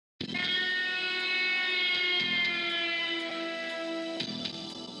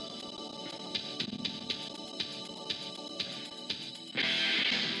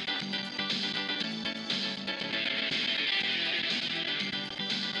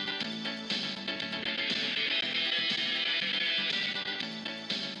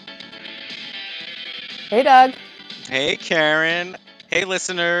Hey, Doug. Hey, Karen. Hey,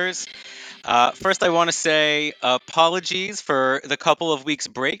 listeners. First, I want to say apologies for the couple of weeks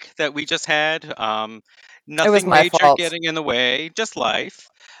break that we just had. It was Nothing my major fault. getting in the way, just life.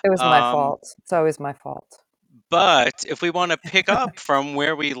 It was my Um, fault. It's always my fault. but if we want to pick up from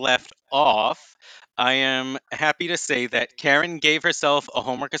where we left off, I am happy to say that Karen gave herself a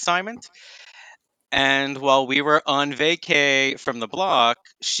homework assignment. And while we were on vacay from the block,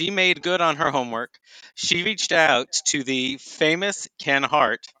 she made good on her homework. She reached out to the famous Ken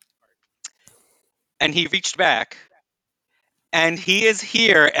Hart, and he reached back, and he is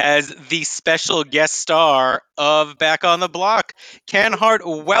here as the special guest star of Back on the Block. Ken Hart,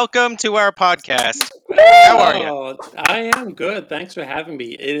 welcome to our podcast. How are you? Oh, I am good. Thanks for having me.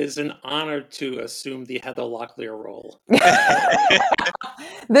 It is an honor to assume the Heather Locklear role.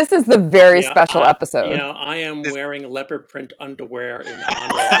 This is the very Yeah, special episode. I am This- wearing leopard print underwear in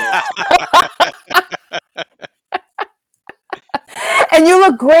honor of this. And you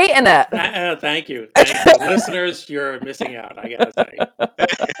look great in it. Thank you. Thank you. Listeners, you're missing out, I gotta say.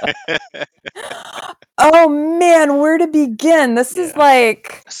 Oh man, where to begin? This is Yeah.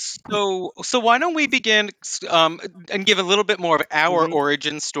 like so why don't we begin and give a little bit more of our hmm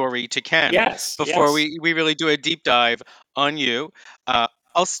origin story to Ken Yes, before yes. we really do a deep dive on you.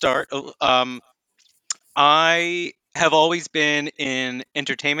 I'll start. I have always been an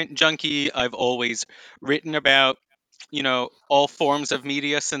entertainment junkie. I've always written about, all forms of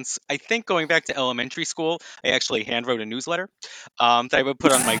media since I think going back to elementary school. I actually handwrote a newsletter that I would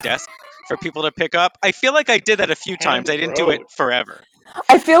put on my desk for people to pick up. I feel like I did that a few times. Hand I didn't do it wrote. forever.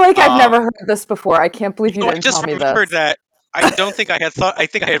 I feel like I've Um, never heard this before. I can't believe you I didn't just tell me remembered this. that I don't think I had thought, I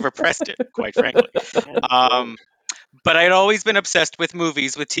think I had repressed it, quite frankly. Hand Um, wrote. but I'd always been obsessed with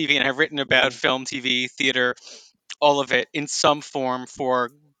movies, with TV, and I've written about hmm film, TV, theater, all of it in some form for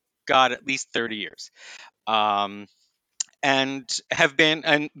God at least 30 years. Um, and have been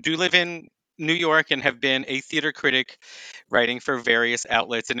and do live in New York and have been a theater critic writing for various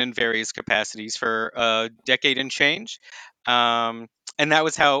outlets and in various capacities for a decade and change. Um, and that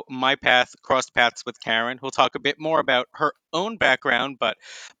was how my path crossed paths with Karen, who'll talk a bit more about her own background, but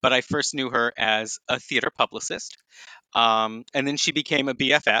I first knew her as a theater publicist. And then she became a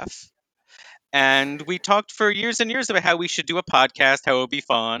BFF, and we talked for years and years about how we should do a podcast, how it would be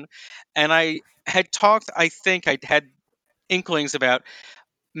fun. And I had talked, I think I had inklings about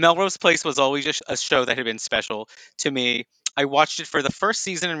Melrose Place was always a show that had been special to me. I watched it for the first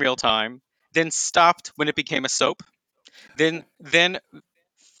season in real time, then stopped when it became a soap, then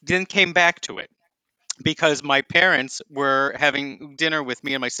came back to it because my parents were having dinner with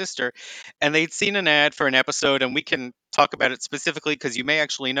me and my sister, and they'd seen an ad for an episode, and we can talk about it specifically because you may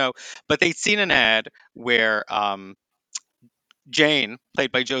actually know, but they'd seen an ad where Jane,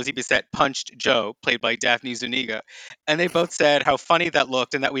 played by Josie Bissett, punched Joe, played by Daphne Zuniga, and they both said how funny that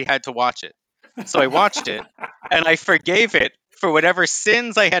looked and that we had to watch it. So I watched it, and I forgave it for whatever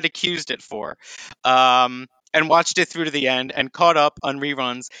sins I had accused it for, and watched it through to the end and caught up on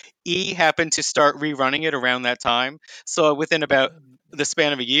reruns. E happened to start rerunning it around that time, so within about the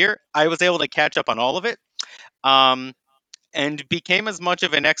span of a year, I was able to catch up on all of it. Um, and became as much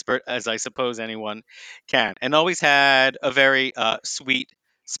of an expert as I suppose anyone can, and always had a very sweet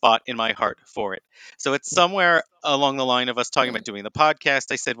spot in my heart for it. So it's somewhere along the line of us talking about doing the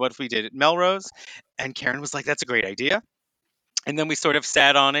podcast. I said, "What if we did it Melrose?" And Karen was like, "That's a great idea." And then we sort of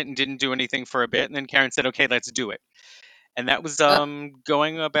sat on it and didn't do anything for a bit, and then Karen said, "Okay, let's do it." And that was Uh,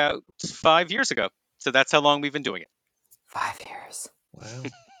 going about 5 years ago. So that's how long we've been doing it. 5 years. Wow.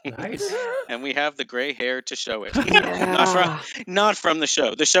 Nice. And we have the gray hair to show it. not from Yeah. not from the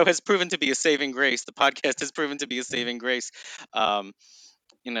show. The show has proven to be a saving grace. The podcast has proven to be a saving grace. Um,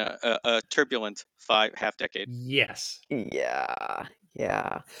 in a turbulent half decade. Yes. Yeah.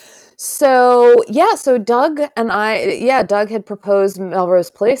 Yeah. So Doug and Doug had proposed Melrose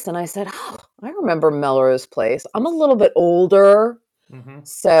Place, and I said, "Oh, I remember Melrose Place. I'm a little bit older, hmm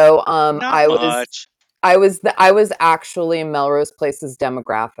so Not much. I was actually Melrose Place's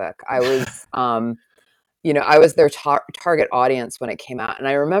demographic. I was their target audience when it came out, and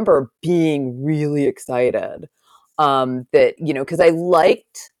I remember being really excited that because I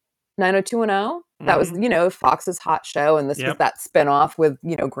liked 90210. That was hmm Fox's hot show, and this was Yep. that spinoff with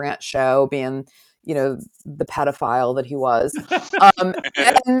Grant Show being the pedophile that he was,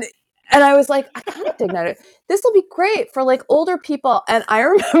 and I was like, I kind of dig that. This will be great for like older people, and I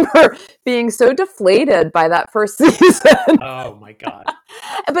remember being so deflated by that first season. Oh my God.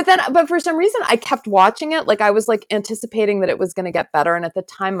 But for some reason, I kept watching it. Like I was like anticipating that it was going to get better. And at the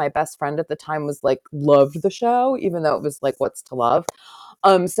time, my best friend at the time was like loved the show, even though it was like, what's to love?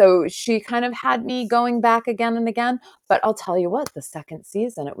 So she kind of had me going back again and again. But I'll tell you what, the second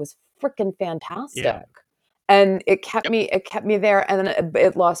season, it was freaking fantastic. Yeah. And it kept me there, and then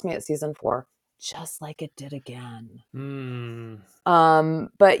it lost me at season 4, just like it did again.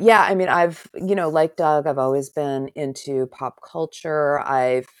 But yeah, I mean, I've, like Doug, I've always been into pop culture.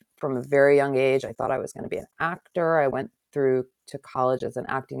 From a very young age, I thought I was going to be an actor. I went through to college as an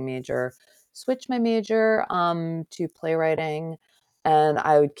acting major, switched my major to playwriting, and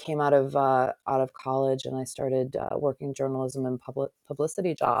I came out of college and I started working journalism and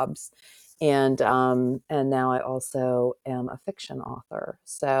publicity jobs. And now I also am a fiction author.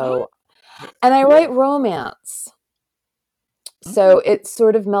 So, and I write romance. So it's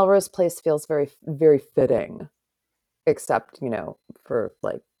sort of Melrose Place feels very, very fitting, except, for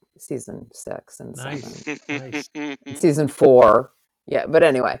like season 6 and 7. Nice. Season 4. Yeah, but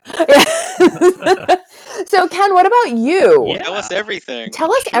anyway. So Ken, what about you? Yeah. Tell us everything.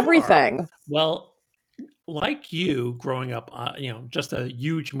 Tell us everything. Well, like you, growing up, just a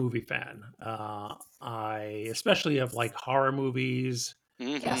huge movie fan. I especially of like horror movies.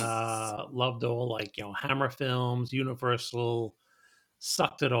 Yes. Loved all like Hammer films, Universal,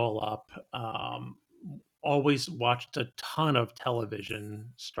 sucked it all up. Always watched a ton of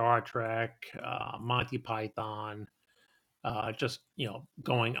television, Star Trek, Monty Python, just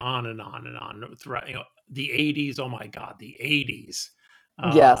going on and on and on throughout the 80s. Oh my God, the 80s.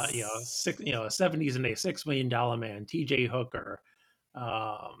 Yes. 70s and a $6 Million Man, T.J. Hooker,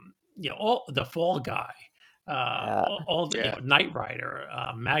 all the Fall Guy, all the Knight Rider,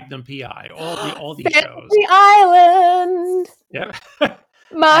 Magnum PI, all these shows. The Island. Yeah.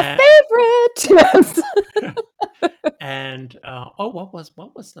 My favorite. And what was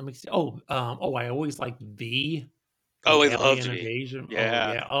let me see. I always liked V. Oh, I Alien loved Invasion.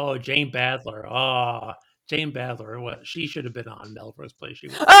 Yeah. Oh, Jane Badler. Jane Badler. What she should have been on Melrose Place. She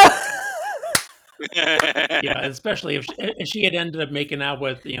was. Yeah, especially if she had ended up making out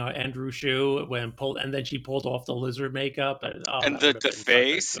with Andrew Shue and then she pulled off the lizard makeup and the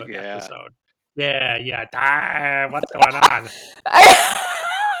face. Yeah. Episode. Yeah. What's going on?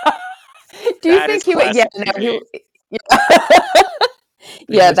 Do you think he would? Yeah,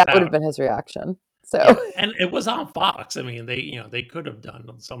 yeah, that would have been his reaction. So, and it was on Fox. I mean, they could have done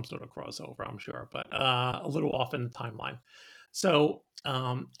some sort of crossover, I'm sure, but a little off in the timeline. So,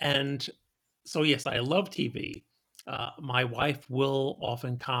 yes, I love TV. My wife will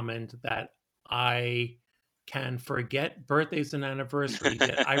often comment that I can forget birthdays and anniversaries,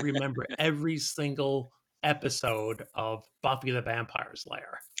 yet I remember every single episode of Buffy the Vampire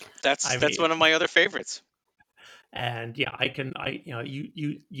Slayer. That's one of my other favorites. And yeah,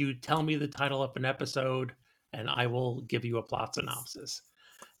 you tell me the title of an episode and I will give you a plot synopsis.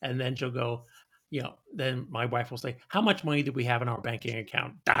 And then she'll go, then my wife will say, how much money do we have in our banking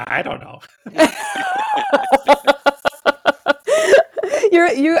account? I don't know.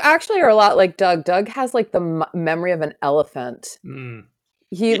 You actually are a lot like Doug. Doug has like the memory of an elephant.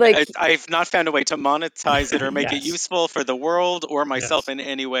 I've not found a way to monetize it or make it useful for the world or myself in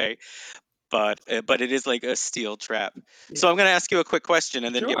any way. But it is like a steel trap. Yeah. So I'm going to ask you a quick question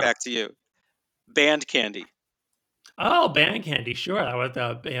and then get back to you. Band Candy. Oh, Band Candy, sure.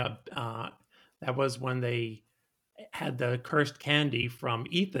 That was when they had the cursed candy from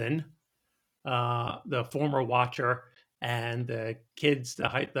Ethan, the former Watcher, and the kids,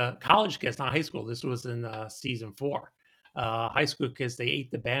 the college kids, not high school. This was in season 4. High school kids, they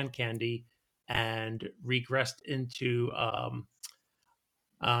ate the Band Candy and regressed into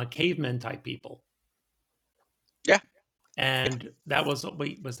cavemen type people. Yeah. And that was,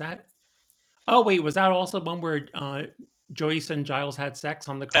 was that? Oh, was that also one where Joyce and Giles had sex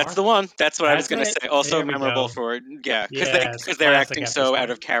on the car? That's the one. That's what I was going to say. Also memorable for because they're acting so out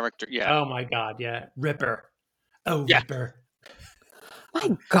of character. Yeah. Oh my God. Yeah. Ripper. Oh, yeah. Ripper.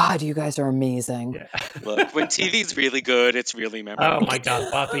 My God, you guys are amazing. Yeah. Look, when TV's really good, it's really memorable. Oh my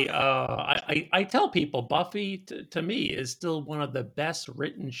God, Buffy. I tell people Buffy to me is still one of the best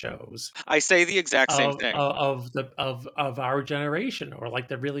written shows. I say the exact same thing of our generation, or like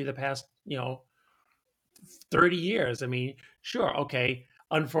the past 30 years. I mean, sure, okay.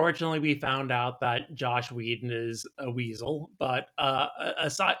 Unfortunately, we found out that Joss Whedon is a weasel, but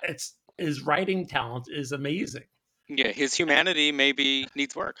aside, his writing talent is amazing. Yeah, his humanity maybe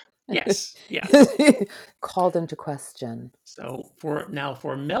needs work. Yes. Called into question. So for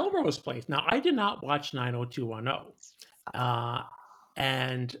Melrose Place, now I did not watch 90210,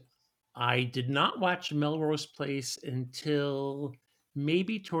 and I did not watch Melrose Place until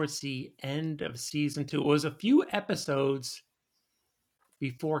maybe towards the end of season 2. It was a few episodes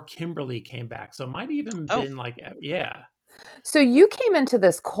before Kimberly came back, so it might even been like So you came into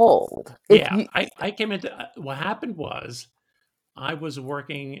this cold. Yeah, I came into what happened was I was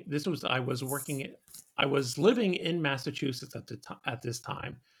working. I was living in Massachusetts at this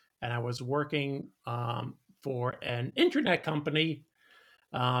time, and I was working for an internet company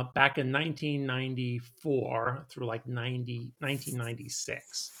back in 1994 through like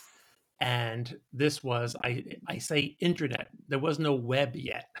 1996. And this was, I say internet, there was no web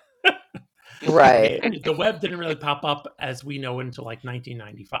yet. Right. The web didn't really pop up as we know it until like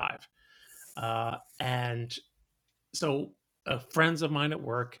 1995. And so friends of mine at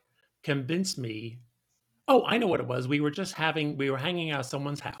work convinced me, oh, I know what it was. We were hanging out at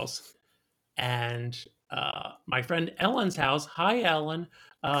someone's house, and my friend Ellen's house. Hi, Ellen.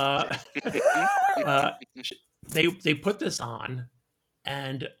 Uh, uh, they put this on,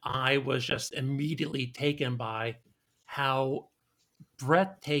 and I was just immediately taken by how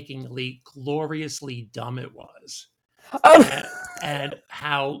breathtakingly, gloriously dumb it was, Oh, and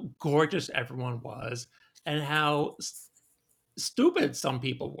how gorgeous everyone was, and how stupid some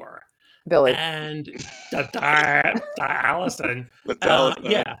people were. Billy. And Allison, That's Allison.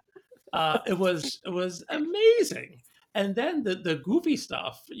 yeah, it was amazing. And then the goofy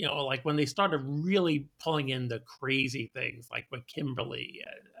stuff, like when they started really pulling in the crazy things, like with Kimberly.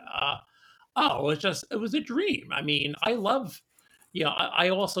 It was a dream. I mean, I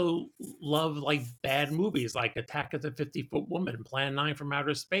also love like bad movies, like Attack of the 50-Foot Woman, Plan 9 from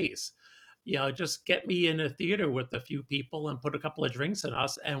Outer Space. Just get me in a theater with a few people and put a couple of drinks in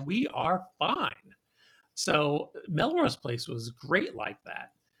us, and we are fine. So Melrose Place was great like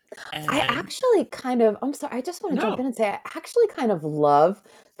that. I And actually I'm sorry, I just want to jump in no, and say I actually kind of love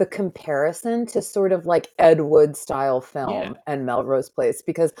the comparison to sort of like Ed Wood style yeah, film and Melrose Place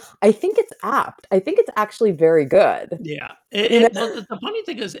because I think it's apt. I think it's actually very good. yeah. You know? Well, the funny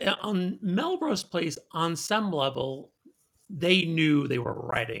thing is, on Melrose Place, on some level, they knew they were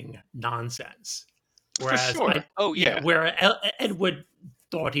writing nonsense. For Whereas sure. Oh yeah, yeah. where Ed Wood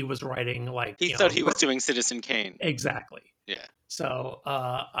thought he was writing like He thought he was doing Citizen Kane. exactly. Yeah. So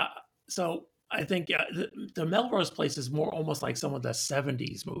so I think the Melrose Place is more almost like some of the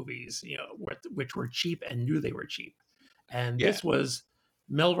 '70s movies, which were cheap and knew they were cheap. And Yeah. this was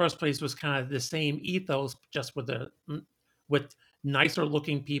Melrose Place was kind of the same ethos, just with nicer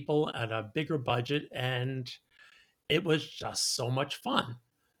looking people and a bigger budget, and it was just so much fun.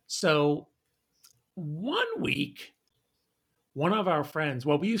 So one week, one of our friends,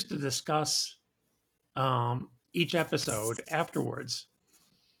 well, we used to discuss each episode afterwards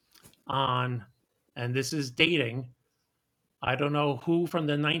on, and this is dating. I don't know who from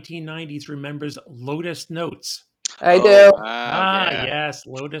the 1990s remembers Lotus Notes. I Oh, do. wow, yeah. Yes,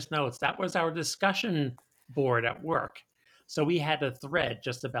 Lotus Notes. That was our discussion board at work. So we had a thread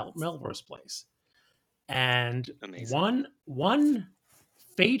just about Melrose Place. And Amazing. one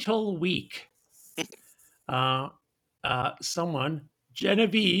fatal week, someone,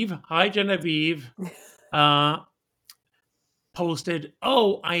 Genevieve, hi Genevieve, posted,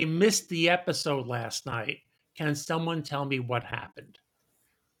 "Oh, I missed the episode last night. Can someone tell me what happened?"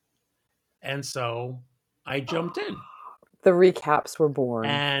 And so I jumped in. The recaps were born.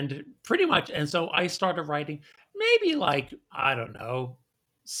 And pretty much, and so I started writing maybe like, I don't know,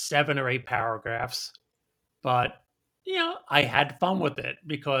 7 or 8 paragraphs. But, I had fun with it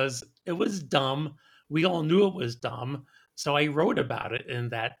because it was dumb. We all knew it was dumb. So I wrote about it in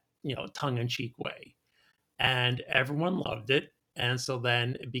that, tongue in cheek way. And everyone loved it. And so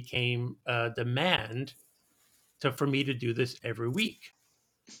then it became a demand for me to do this every week.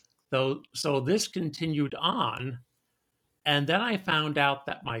 So this continued on. And then I found out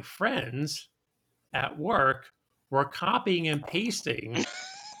that my friends at work were copying and pasting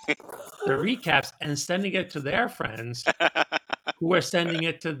the recaps and sending it to their friends who were sending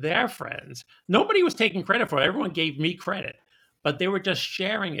it to their friends. Nobody was taking credit for it. Everyone gave me credit, but they were just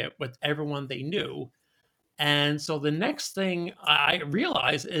sharing it with everyone they knew. And so the next thing I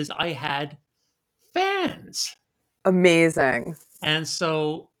realized is I had fans. Amazing. And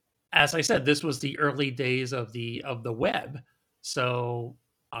so, as I said, this was the early days of the web. So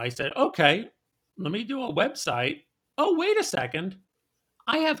I said, okay, let me do a website. Oh, wait a second.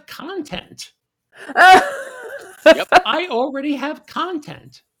 I have content. Yep. I already have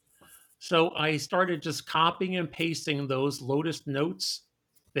content. So I started just copying and pasting those Lotus Notes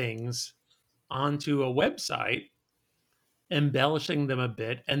things onto a website, embellishing them a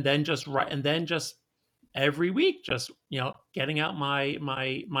bit, and then just every week, just getting out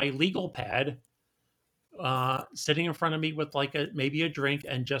my legal pad, sitting in front of me with like maybe a drink,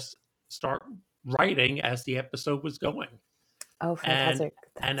 and just start writing as the episode was going. Oh, And fantastic.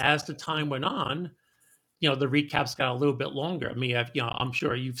 as the time went on, the recaps got a little bit longer. I mean, I'm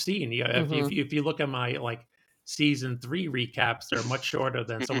sure you've seen, if you look at my like season 3 recaps, they're much shorter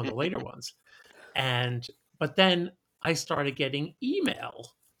than some of the later ones. But then I started getting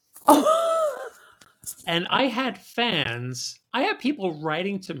email, and I had people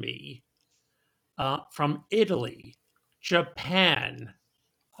writing to me from Italy, Japan,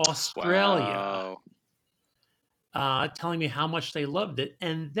 Australia, Wow. telling me how much they loved it.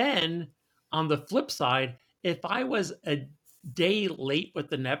 And then on the flip side, if I was a day late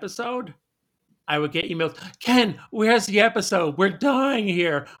with an episode, I would get emails, Ken, where's the episode? We're dying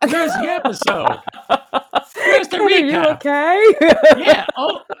here. Where's the episode? Where's the Ken, recap? Are you okay? Yeah.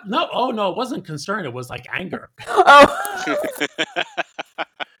 Oh no, it wasn't concern. It was like anger. Oh.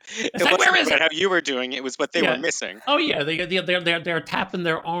 It's It like, where wasn't is about it? how you were doing; it was what they were missing. Oh yeah, they're tapping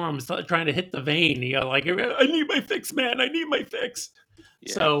their arms, trying to hit the vein. Like, I need my fix, man. I need my fix.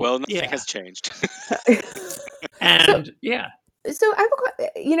 Yeah. So Well, nothing has changed. And So I have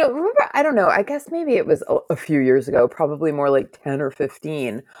remember, I don't know, I guess maybe it was a few years ago, probably more like 10 or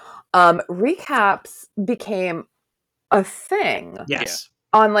 15. Recaps became a thing. Yes.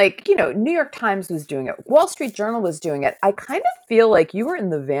 On New York Times was doing it. Wall Street Journal was doing it. I kind of feel like you were in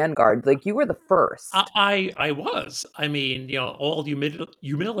the vanguard. Like you were the first. I was. I mean, all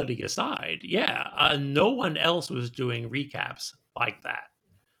humility aside, no one else was doing recaps like that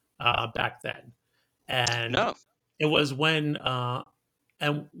back then. And No. it was when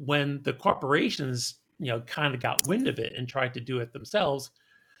the corporations, kind of got wind of it and tried to do it themselves.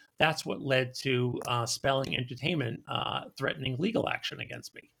 That's what led to Spelling Entertainment threatening legal action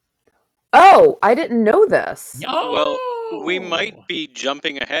against me. Oh, I didn't know this. Well, we might be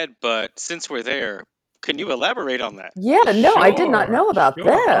jumping ahead, but since we're there, can you elaborate on that? Yeah, no, I did not know about this.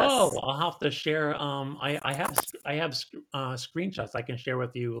 Oh, I'll have to share. I have screenshots I can share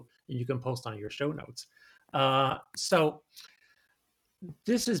with you, and you can post on your show notes. So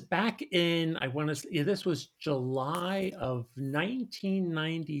this is back in, I want to say, this was July of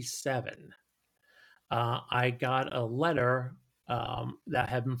 1997. I got a letter that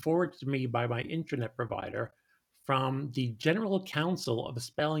had been forwarded to me by my internet provider from the General Counsel of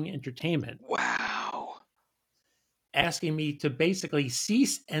Spelling Entertainment. Wow. Asking me to basically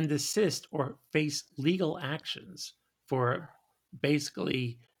cease and desist or face legal actions for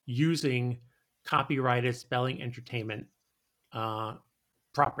basically using copyrighted Spelling Entertainment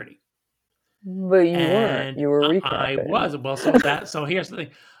property. But you weren't. You were recapping. I was. Well, so here's the thing.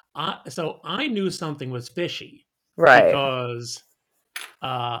 So I knew something was fishy. Right. Because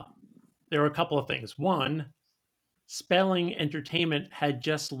there were a couple of things. One, Spelling Entertainment had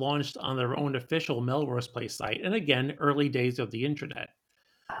just launched on their own official Melrose Place site. And again, early days of the internet.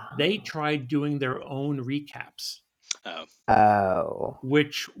 They tried doing their own recaps. Oh.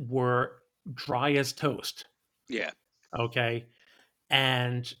 Which were dry as toast. Yeah. Okay.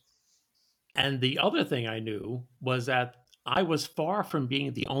 And the other thing I knew was that I was far from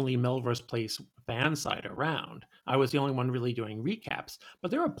being the only Melrose Place fan site around. I was the only one really doing recaps,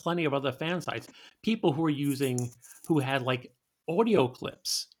 but there are plenty of other fan sites, people who had like audio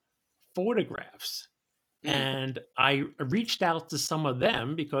clips, photographs. And I reached out to some of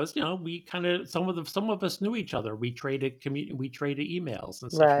them because we kind of some of us knew each other. We traded emails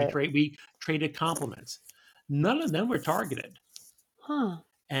and such. Right. We traded compliments. None of them were targeted. Huh.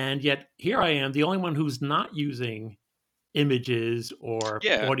 And yet here I am, the only one who's not using images or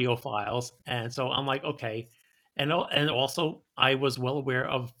audio files. And so I'm like, okay. And also I was well aware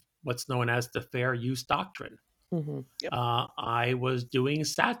of what's known as the fair use doctrine. Mm-hmm. Yep. I was doing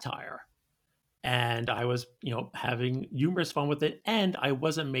satire. And I was, having humorous fun with it, and I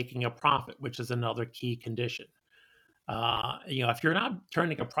wasn't making a profit, which is another key condition. If you're not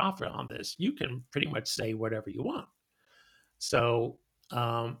turning a profit on this, you can pretty much say whatever you want. So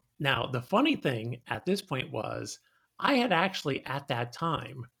now the funny thing at this point was I had actually at that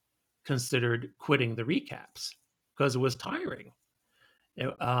time considered quitting the recaps because it was tiring.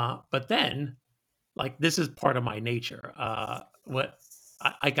 But then, like, this is part of my nature.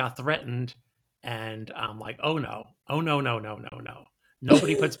 I got threatened. And I'm like, oh no.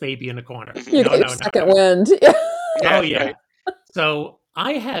 Nobody puts baby in a corner. You gave second wind. Oh yeah. Right. So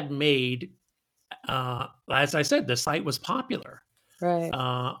I had made, as I said, the site was popular. Right.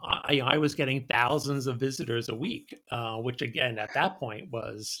 I was getting thousands of visitors a week, which again at that point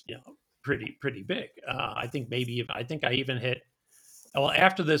was pretty big. I think I even hit. Well,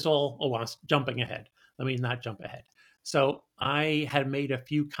 after this all, I'm jumping ahead. Let me not jump ahead. So I had made a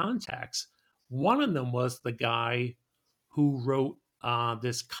few contacts. One of them was the guy who wrote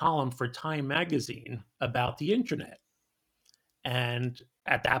this column for Time magazine about the internet. And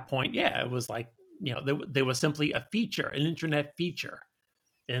at that point, it was like there was simply a feature, an internet feature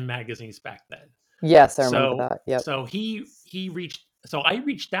in magazines back then. Yes, I remember that. Yep. So I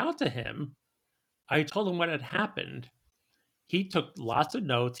reached out to him. I told him what had happened. He took lots of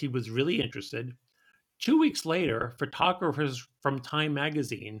notes. He was really interested. 2 weeks later, photographers from Time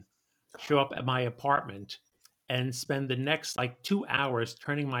magazine show up at my apartment and spend the next 2 hours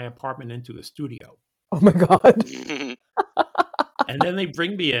turning my apartment into a studio. Oh my God. And then they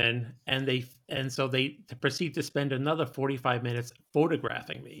bring me in, and so they proceed to spend another 45 minutes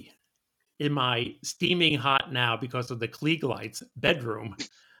photographing me in my steaming hot now because of the Klieg lights bedroom.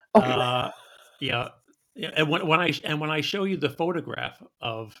 Yeah. And when I show you the photograph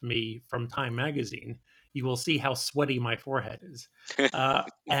of me from Time magazine, you will see how sweaty my forehead is. So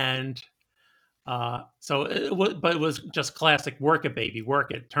it was just classic work it, baby,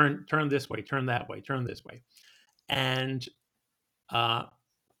 work it, turn this way, turn that way, turn this way. And a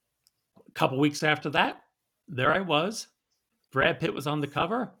couple weeks after that, there I was. Brad Pitt was on the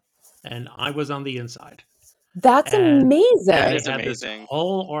cover, and I was on the inside. That's amazing. That is They had amazing. this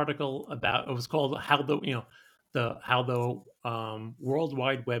whole article about, it was called how the World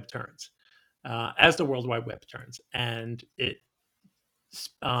Wide Web turns, as the World Wide Web turns, and it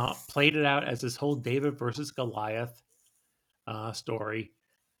played it out as this whole David versus Goliath story,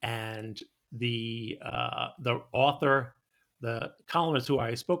 and the author, the columnist who I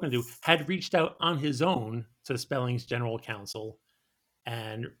had spoken to, had reached out on his own to Spelling's general counsel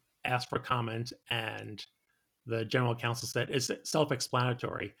and asked for comment, and the general counsel said it's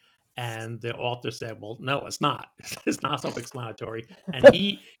self-explanatory, and the author said, well, no, it's not. It's not self-explanatory. And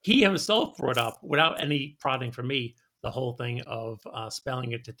he himself brought up, without any prodding from me, the whole thing of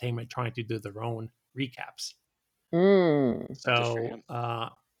Spelling Entertainment trying to do their own recaps.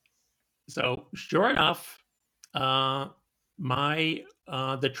 So sure enough, the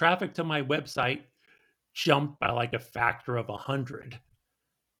traffic to my website jumped by a factor of 100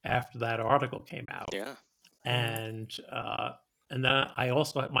 after that article came out. Yeah. And then I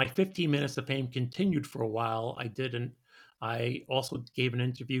also, my 15 minutes of fame continued for a while. I also gave an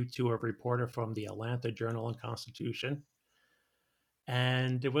interview to a reporter from the Atlanta Journal and Constitution.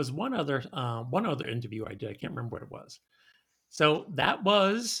 And there was one other interview I did. I can't remember what it was. So that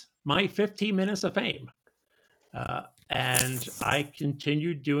was my 15 minutes of fame. And I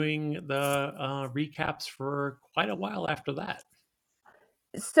continued doing the recaps for quite a while after that.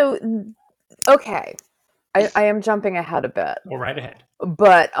 So, okay. I am jumping ahead a bit. Go right ahead.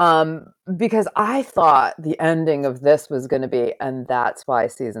 But because I thought the ending of this was going to be, and that's why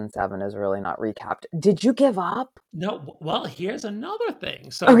season 7 is really not recapped. Did you give up? No. Well, here's another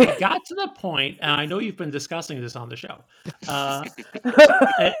thing. So we got to the point, and I know you've been discussing this on the show.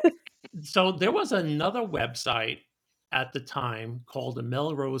 So there was another website at the time called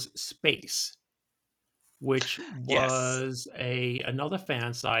Melrose Space, which was another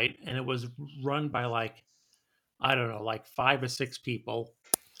fan site, and it was run by I don't know, 5 or 6 people,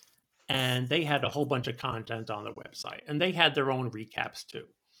 and they had a whole bunch of content on the website, and they had their own recaps too.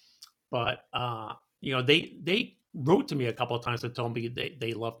 But they wrote to me a couple of times and told me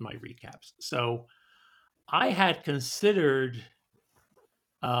they loved my recaps. So I had considered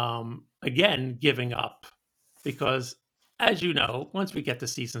again giving up, because, as you know, once we get to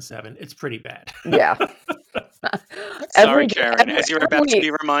season 7, it's pretty bad. Yeah. Sorry, Karen, as you're about to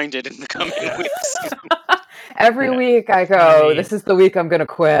be reminded in the coming weeks. Every week I go, this is the week I'm going to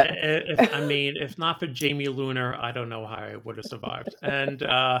quit. If not for Jamie Luner, I don't know how I would have survived. And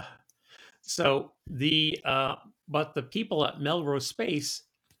but the people at Melrose Space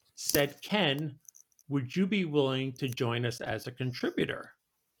said, Ken, would you be willing to join us as a contributor?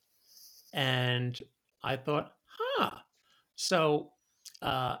 And I thought, So,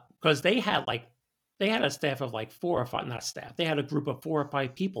 because they had a staff of 4 or 5, not staff, they had a group of 4 or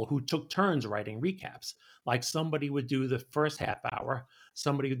 5 people who took turns writing recaps. Somebody would do the first half hour,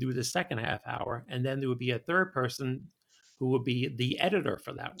 somebody would do the second half hour, and then there would be a third person who would be the editor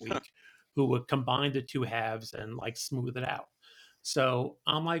for that week, who would combine the 2 halves and smooth it out. So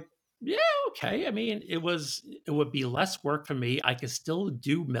I'm like, yeah, okay. It would be less work for me. I could still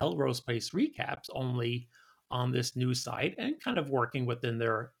do Melrose Place recaps, only on this new site, and kind of working within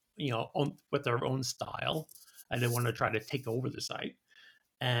their, with their own style. I didn't want to try to take over the site.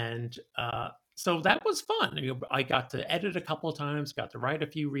 And so that was fun. I got to edit a couple of times, got to write a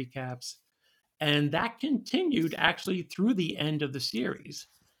few recaps, and that continued actually through the end of the series.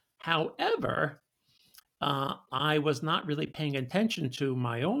 However, I was not really paying attention to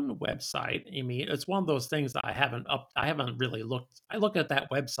my own website. It's one of those things that I haven't really looked. I look at that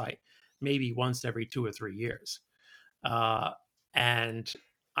website maybe once every 2 or 3 years. And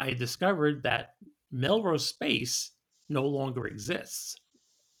I discovered that Melrose Space no longer exists.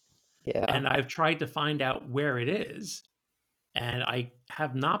 Yeah. And I've tried to find out where it is, and I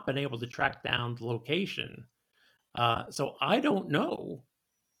have not been able to track down the location. So I don't know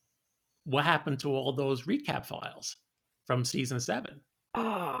what happened to all those recap files from season 7.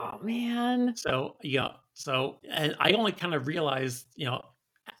 Oh man. So and I only kind of realized,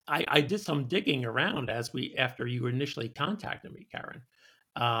 I did some digging around after you initially contacted me, Karen,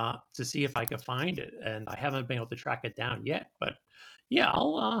 to see if I could find it, and I haven't been able to track it down yet. But yeah,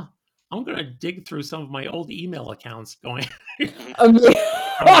 I'm gonna dig through some of my old email accounts going from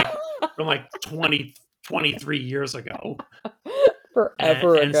like 23 years ago,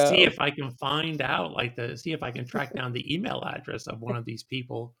 Forever and ago. see if I can find out, see if I can track down the email address of one of these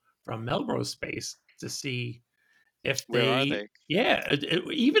people from Melrose Space to see if Where are they?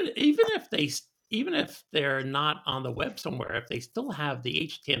 even if they're not on the web somewhere, if they still have the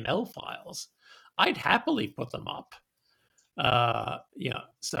HTML files, I'd happily put them up.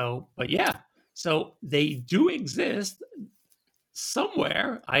 So they do exist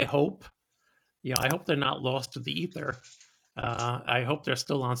somewhere. I hope they're not lost to the ether. I hope they're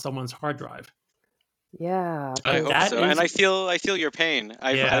still on someone's hard drive. Yeah. I hope That so, is- and I feel your pain.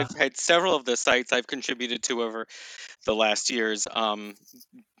 I've Yeah. had several of the sites I've contributed to over the last years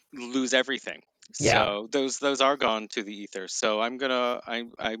lose everything. Yeah. So those are gone to the ether. So I'm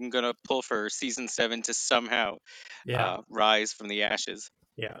gonna pull for season 7 to somehow rise from the ashes.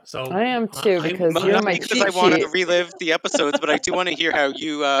 Yeah. So I am too, because Not you're my because cheat I want to sheet. relive the episodes, but I do want to hear how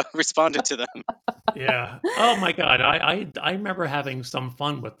you responded to them. Yeah. Oh my God. I remember having some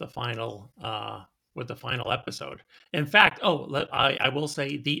fun with the final episode. In fact, I will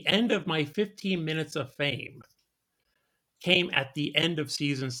say the end of my 15 minutes of fame came at the end of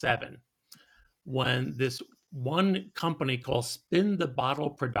season 7, when this one company called Spin the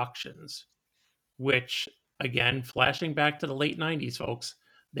Bottle Productions, which, again, flashing back to the late 90s, folks,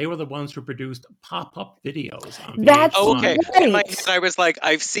 they were the ones who produced pop-up videos on That's Oh, VH1. okay. In my right. head, I was like,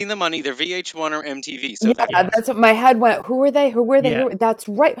 I've seen them on either VH1 or MTV. So Yeah, that's what my head went. Who are they? Who were they? Yeah. That's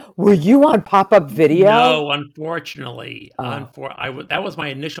right. Were you on pop-up video? No, unfortunately. Oh. That was my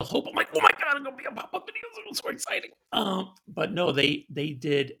initial hope. I'm like, oh my God, I'm going to be on pop-up videos. It was so exciting. But no, they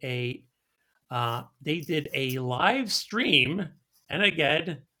did a live stream, and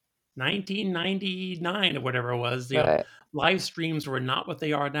again, 1999 or whatever it was. Right. Live streams were not what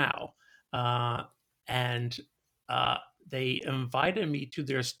they are now, and they invited me to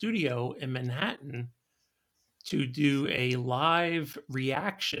their studio in Manhattan to do a live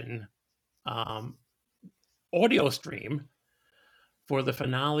reaction audio stream for the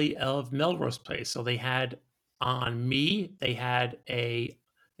finale of Melrose Place. So they had on me. They had a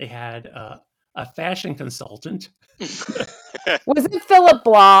fashion consultant. Was it Philip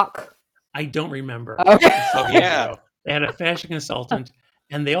Block? I don't remember. Okay. Oh yeah. They had a fashion consultant,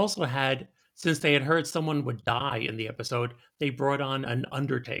 and they also had, since they had heard someone would die in the episode, they brought on an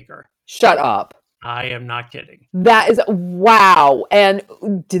undertaker. Shut up. I am not kidding. That is wow. And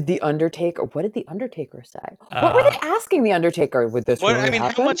what did the Undertaker say? What were they asking the Undertaker? Would this really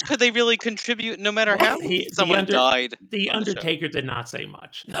happen? How much could they really contribute? No matter how someone died. The Undertaker did not say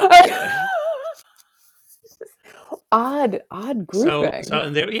much. No. Odd grouping.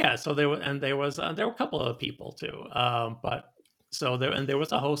 There were a couple of people too. There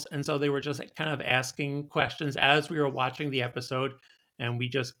was a host, and so they were just kind of asking questions as we were watching the episode, and we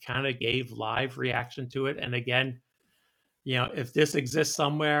just kind of gave live reaction to it. And again, if this exists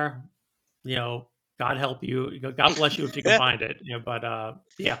somewhere, God help you. God bless you if you can find it.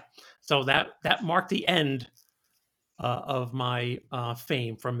 So that marked the end of my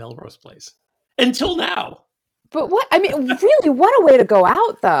fame from Melrose Place until now. But really, what a way to go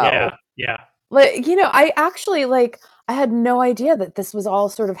out, though. Yeah. Like, I actually I had no idea that this was all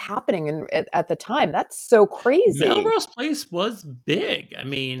sort of happening at the time. That's so crazy. Melrose Place was big. I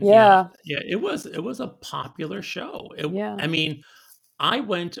mean, it was a popular show. I mean, I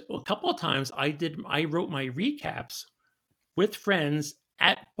went a couple of times. I wrote my recaps with friends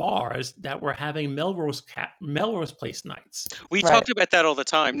at bars that were having Melrose Place nights. We talked about that all the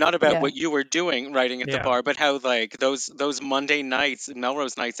time, not about what you were doing writing at the bar, but how like those Monday nights,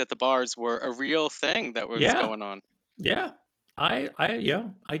 Melrose nights at the bars were a real thing that was going on. Yeah. I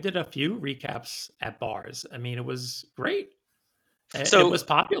did a few recaps at bars. I mean, it was great. It was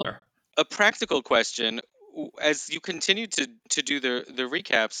popular. A practical question: as you continued to do the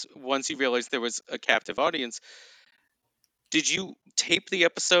recaps, once you realized there was a captive audience, did you tape the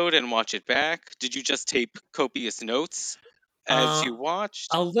episode and watch it back? Did you just tape copious notes as you watched?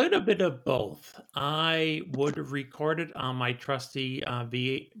 A little bit of both. I would record it on my trusty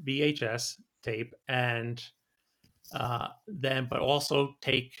VHS, videotape, and then but also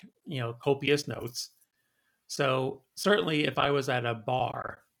take copious notes. So certainly, if I was at a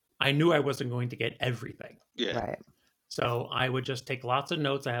bar, I knew I wasn't going to get everything. Yeah. Right. So I would just take lots of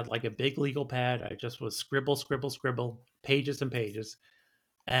notes. I had like a big legal pad. I just would scribble, scribble, scribble, pages and pages.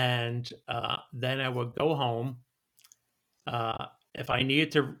 And then I would go home. If I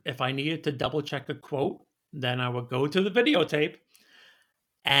needed to double check a quote, then I would go to the videotape.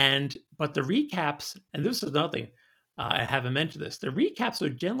 But the recaps, and this is another thing, I haven't mentioned this. The recaps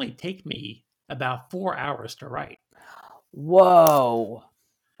would generally take me about 4 hours to write. Whoa.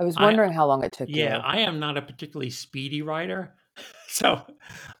 I was I- wondering how long it took Yeah, you. I am not a particularly speedy writer, so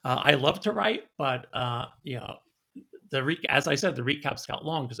I love to write, but as I said, the recaps got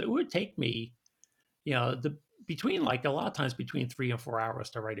long because it would take me, between like a lot of times between 3 and 4 hours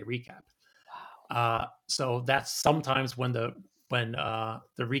to write a recap. So that's sometimes when the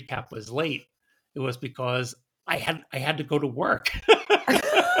recap was late, it was because I had to go to work.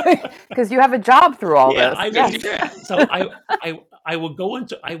 Because you have a job through all Yeah, this. I Yes. mean, so I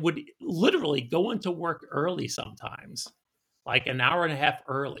would literally go into work early sometimes, like an hour and a half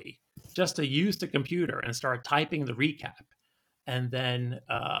early, just to use the computer and start typing the recap. And then,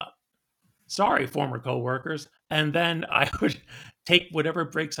 sorry, former coworkers, and then I would take whatever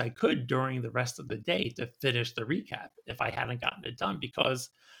breaks I could during the rest of the day to finish the recap if I hadn't gotten it done. Because,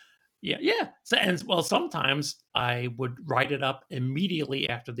 yeah. So, and well, sometimes I would write it up immediately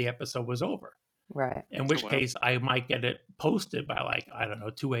after the episode was over. Right. In which wow. case, I might get it posted by like, I don't know,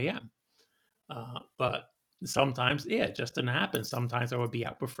 2 a.m. But sometimes, yeah, it just didn't happen. Sometimes I would be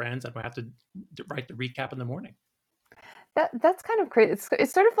out with friends. I would have to write the recap in the morning. That's kind of crazy.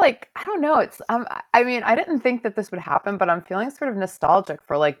 It's sort of like, I don't know. It's I mean, I didn't think that this would happen, but I'm feeling sort of nostalgic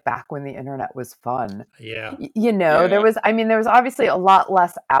for like back when the internet was fun. Yeah. There Yeah. was obviously a lot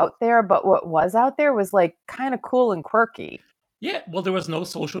less out there, but what was out there was like kind of cool and quirky. Yeah. Well, there was no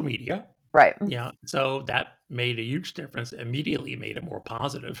social media. Right. Yeah. So that made a huge difference. Immediately made it more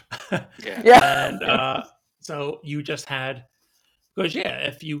positive. Yeah. Yeah. And so you just had, because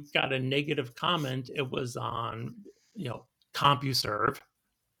if you got a negative comment, it was on, CompuServe,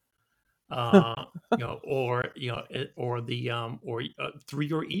 or through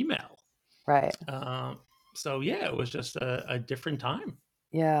your email. Right. So it was just a different time.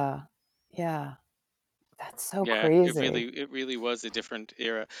 Yeah. Yeah. That's so Yeah, crazy. it really was a different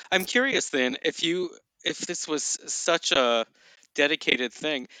era. I'm curious then, if this was such a dedicated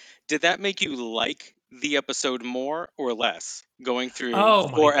thing, did that make you like the episode more or less? Going through Oh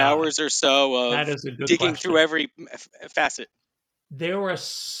my 4 God, hours or so that of is a good digging through question. every facet. There were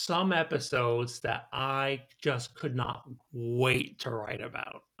some episodes that I just could not wait to write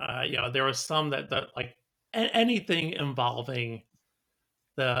about. There were some that like anything involving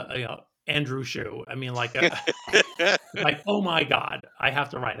the Andrew Shue. I mean, like like, oh my God, I have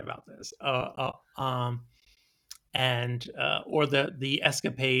to write about this. And or the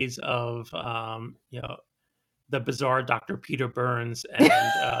escapades of the bizarre Dr. Peter Burns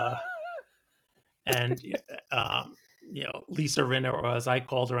and Lisa Rinna, or as I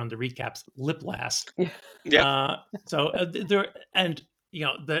called her on the recaps, Liplass. Yep. So there, and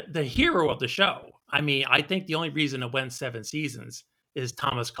the hero of the show. I mean, I think the only reason it went 7 seasons is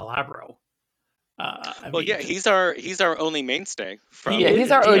Thomas Calabro. Well, yeah, he's our only mainstay from He Yeah, he's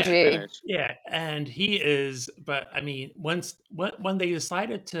is, our beginning OG. to finish. yeah, and he is. But I mean, when they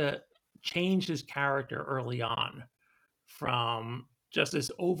decided to change his character early on from just this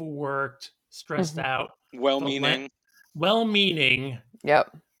overworked, stressed Mhm. out, Well-meaning. well-meaning,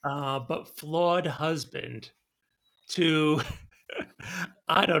 Yep. but flawed husband to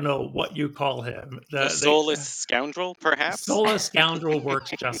I don't know what you call him. A soulless scoundrel, perhaps? Soulless scoundrel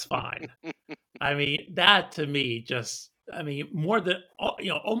works just fine. I mean, that to me more than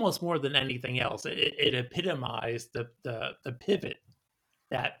almost more than anything else, it epitomized the pivot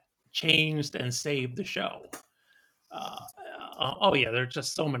that changed and saved the show. There are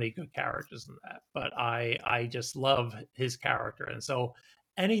just so many good characters in that, but I just love his character, and so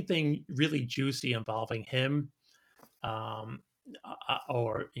anything really juicy involving him,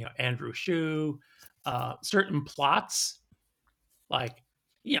 or Andrew Shue, certain plots, like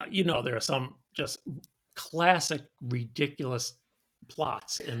there are some just classic ridiculous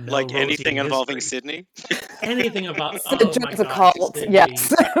plots in Like anything Melrosian involving history. Sydney? Anything about Jones a cult. Sydney.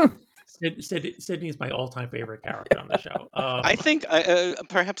 Yes. Sydney is my all-time favorite character on the show. I think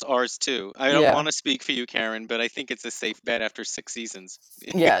perhaps ours too. I don't want to speak for you, Karen, but I think it's a safe bet after 6 seasons.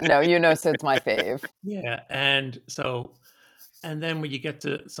 Yeah, no, Sid's my fave. Yeah, and then when you get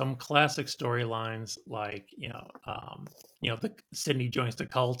to some classic storylines like the Sydney joins the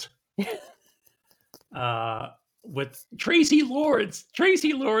cult, with Tracy Lords.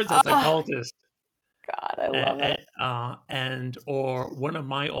 Tracy Lords as a cultist. God, I love it. Or one of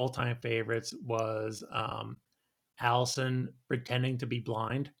my all-time favorites was Allison pretending to be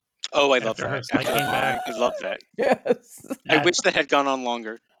blind. Oh, I love After her that. sight came back. I love that. Yes. I wish that had gone on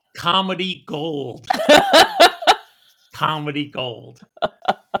longer. Comedy gold. Comedy gold.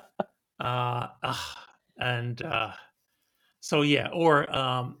 So yeah, or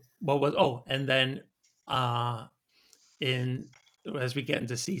and then in as we get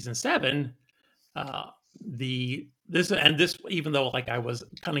into season 7, this even though like I was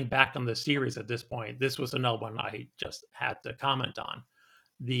cutting back on the series at this point, this was another one I just had to comment on.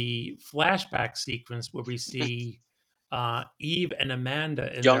 The flashback sequence where we see Eve and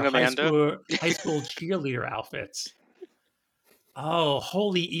Amanda in Young their Amanda. high school cheerleader outfits. Oh,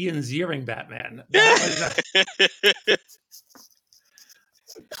 holy Ian Ziering Batman. That was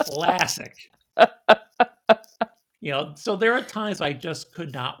a classic. So there are times I just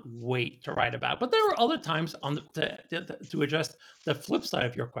could not wait to write about. But there were other times to address the flip side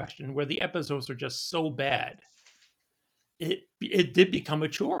of your question where the episodes are just so bad. It did become a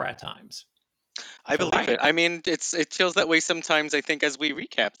chore at times. I believe it. I mean, it feels that way sometimes, I think, as we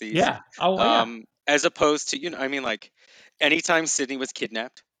recap these. Yeah. Oh, yeah. As opposed to, I mean, like, anytime Sydney was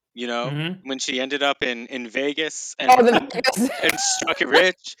kidnapped, when she ended up in Vegas and struck it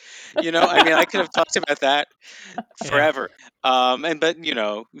rich, I mean, I could have talked about that forever. But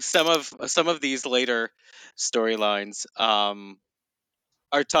some of these later storylines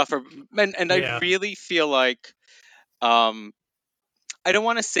are tougher, and I really feel like I don't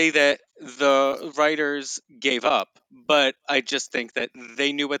want to say that the writers gave up, but I just think that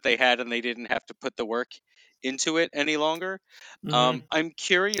they knew what they had and they didn't have to put the work into it any longer. I'm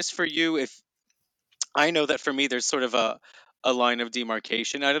curious for you if I know that for me there's sort of a line of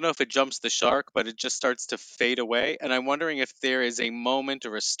demarcation. I don't know if it jumps the shark, but it just starts to fade away. And I'm wondering if there is a moment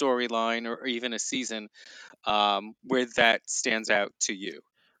or a storyline or even a season where that stands out to you.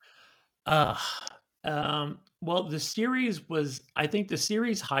 Well, I think the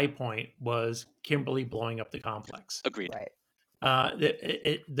series high point was Kimberly blowing up the complex. Agreed. Right.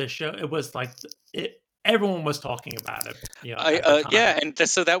 The show, it was like everyone was talking about it.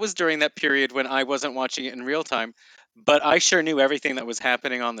 So that was during that period when I wasn't watching it in real time, but I sure knew everything that was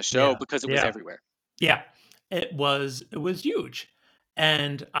happening on the show because it was everywhere. Yeah, it was huge,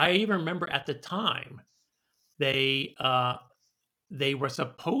 and I even remember at the time they were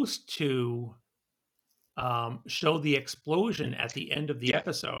supposed to show the explosion at the end of the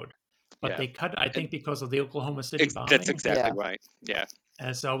episode, but they cut. I think because of the Oklahoma City bombing. That's exactly right. Yeah.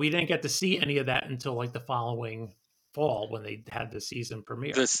 And so we didn't get to see any of that until like the following fall when they had the season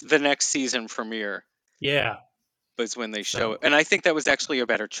premiere. The next season premiere. Yeah. Was when they show it. And I think that was actually a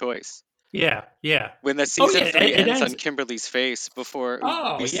better choice. Yeah. Yeah. When the season 3 ends on Kimberly's face before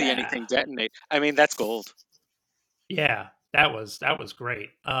we see anything detonate. I mean, that's gold. Yeah. That was great.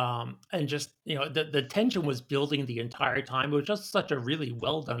 And just, the tension was building the entire time. It was just such a really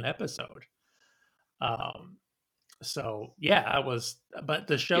well done episode. So yeah, but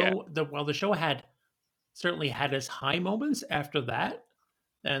the show, the show certainly had its high moments after that,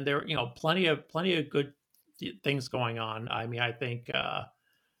 and there, plenty of good things going on. I mean, I think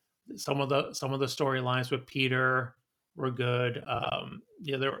some of the storylines with Peter were good.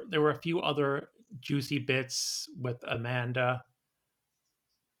 There were a few other juicy bits with Amanda.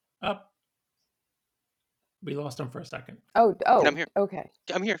 We lost him for a second. Oh, I'm here. Okay.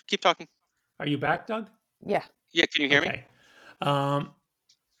 I'm here. Keep talking. Are you back, Doug? Yeah. Yeah, can you hear me?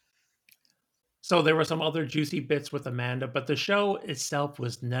 So there were some other juicy bits with Amanda, but the show itself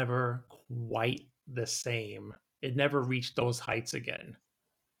was never quite the same. It never reached those heights again.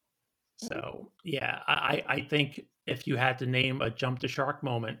 So yeah, I think if you had to name a jump the shark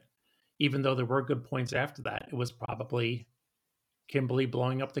moment, even though there were good points after that, it was probably Kimberly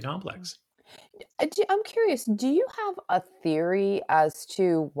blowing up the complex. I'm curious, do you have a theory as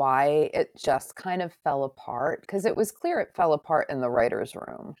to why it just kind of fell apart? Because it was clear it fell apart in the writer's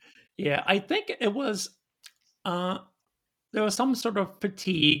room. Yeah, I think it was, there was some sort of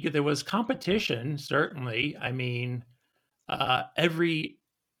fatigue. There was competition, certainly. I mean, every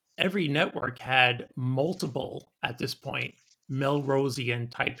network had multiple, at this point, Melrosian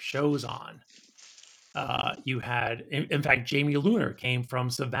type shows on. You had, in fact, Jamie Luner came from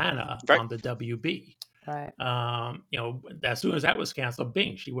Savannah on the WB. Right. As soon as that was canceled,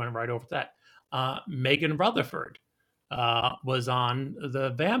 bing, she went right over to that. Megan Rutherford was on the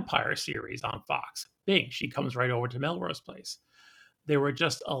Vampire series on Fox. Bing, she comes right over to Melrose Place. There were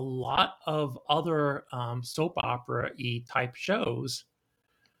just a lot of other soap opera-y type shows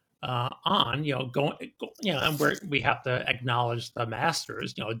on, and we have to acknowledge the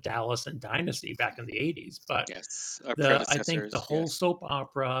masters, Dallas and Dynasty back in the 80s. But Yes, our I think the predecessors. whole Yes. soap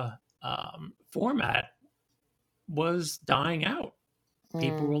opera format was dying out.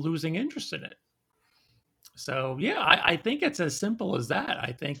 People were losing interest in it. So yeah, I think it's as simple as that.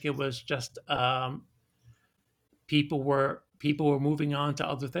 I think it was just people were moving on to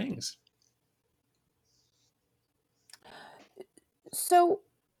other things. So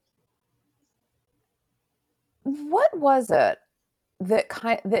what was it that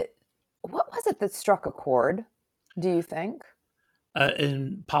struck a chord, do you think?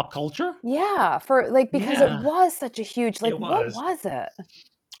 In pop culture? Yeah, because it Yeah, was such a huge, it what was. was it?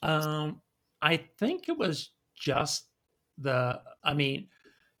 I think it was just I mean,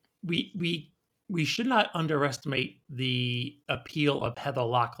 we should not underestimate the appeal of Heather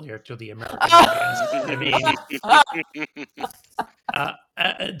Locklear to the American audience.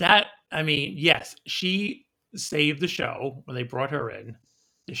 I mean, yes, she saved the show when they brought her in.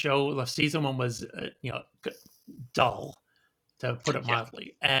 The season one was, dull, to put it Yeah.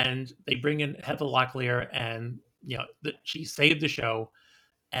 mildly, and they bring in Heather Locklear, and she saved the show,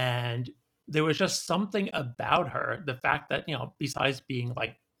 and there was just something about her. The fact that, besides being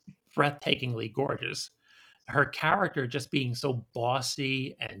like breathtakingly gorgeous, her character just being so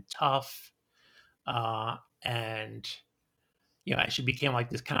bossy and tough, and she became like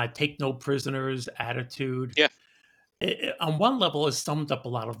this kind of take no prisoners attitude. Yeah. On one level, it summed up a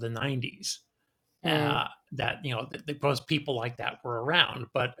lot of the 90s. That because people like that were around,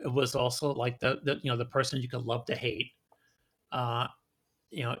 but it was also like the person you could love to hate.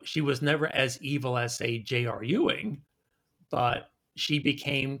 She was never as evil as, say, J.R. Ewing, but she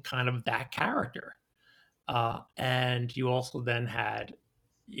became kind of that character. And you also then had,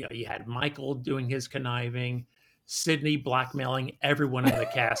 you had Michael doing his conniving, Sydney blackmailing everyone in the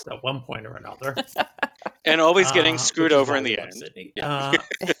cast at one point or another, And always getting which screwed is over why in we the love end. Sydney. Yeah.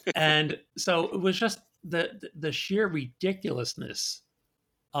 And so it was just the sheer ridiculousness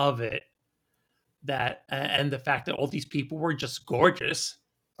of it, and the fact that all these people were just gorgeous.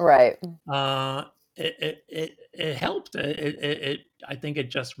 Right. It helped. I think it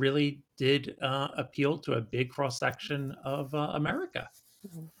just really did appeal to a big cross section of America,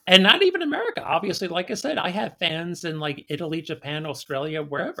 and not even America. Obviously, like I said, I have fans in like Italy, Japan, Australia,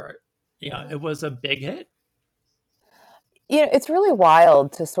 wherever. It was a big hit. It's really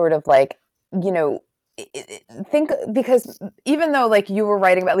wild to sort of think, because even though you were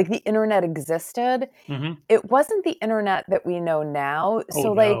writing about the internet existed, it wasn't the internet that we know now.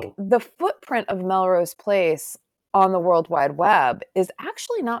 So no. the footprint of Melrose Place on the World Wide Web is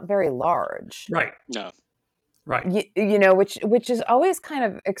actually not very large. Right. No. Right. Which is always kind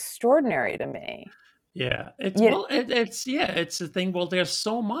of extraordinary to me. Yeah, it's the thing. Well, there's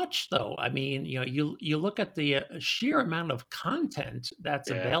so much though. I mean, you look at the sheer amount of content that's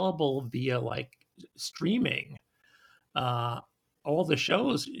available via like streaming, all the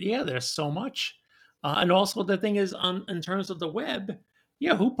shows. Yeah, there's so much, and also the thing is, in terms of the web,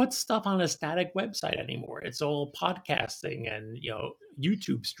 who puts stuff on a static website anymore? It's all podcasting and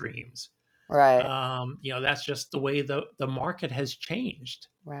YouTube streams. Right. That's just the way the market has changed.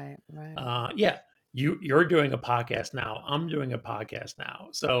 Right. Yeah. You're doing a podcast now. I'm doing a podcast now.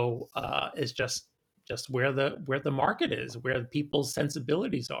 So it's just where the market is, where people's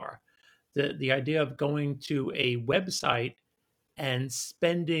sensibilities are. The idea of going to a website and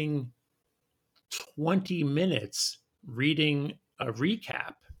spending 20 minutes reading a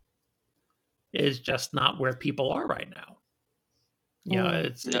recap is just not where people are right now.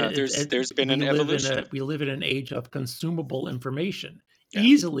 There's been an evolution. We live in an age of consumable information.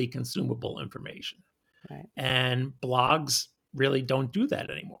 Easily consumable information, right? And blogs really don't do that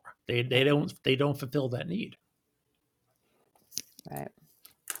anymore. They don't fulfill that need, right?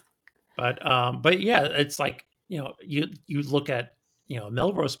 But yeah, it's like you look at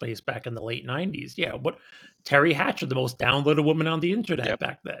Melrose Place back in the late 90s. Yeah, what Terry Hatcher, the most downloaded woman on the internet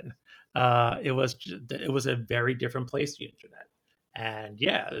back then. It was a very different place, the internet, and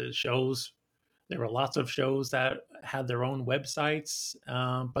yeah, shows. There were lots of shows that had their own websites,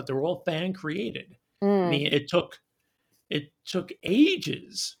 but they were all fan created. I mean, it took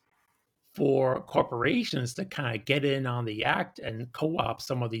ages for corporations to kind of get in on the act and co-opt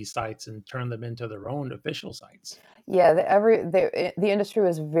some of these sites and turn them into their own official sites. Yeah, the industry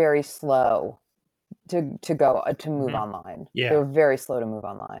was very slow to move online. Yeah, they were very slow to move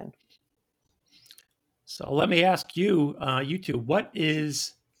online. So let me ask you, you two, what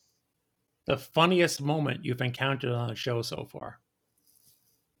is the funniest moment you've encountered on the show so far?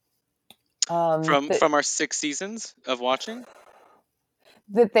 From our 6 seasons of watching?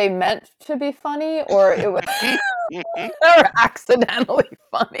 that they meant to be funny, or it was or accidentally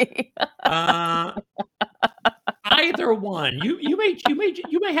funny. Either one. You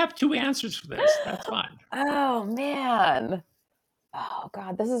may have two answers for this. That's fine. Oh man. Oh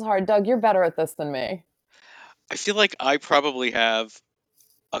God, this is hard. Doug, you're better at this than me. I feel like I probably have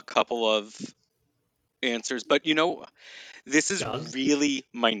a couple of answers, but this is Doug? really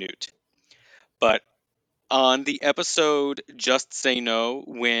minute. But on the episode Just Say No,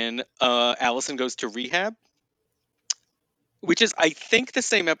 when Allison goes to rehab, which is, I think, the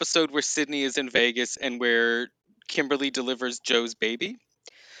same episode where Sydney is in Vegas and where Kimberly delivers Joe's baby.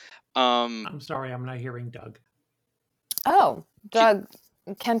 I'm sorry, I'm not hearing Doug. Oh, Doug,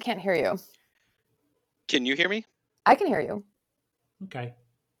 Ken can't hear you. Can you hear me? I can hear you. Okay.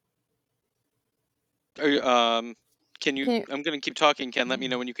 Can you? I'm going to keep talking, Ken. Let me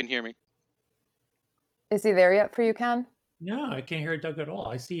know when you can hear me. Is he there yet for you, Ken? No, I can't hear Doug at all.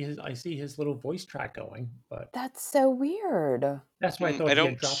 I see his little voice track going, but That's so weird. that's why I thought he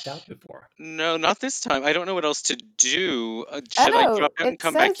had dropped out before. No, not this time. I don't know what else to do. Should I drop out and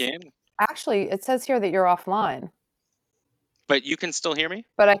come back in? Actually, it says here that you're offline. But you can still hear me?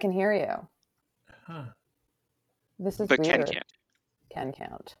 But I can hear you. Huh. This is but weird. Ken can't. Ken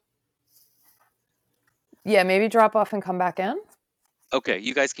can't. Yeah, maybe drop off and come back in? Okay,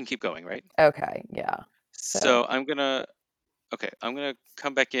 you guys can keep going, right? Okay, yeah. So I'm gonna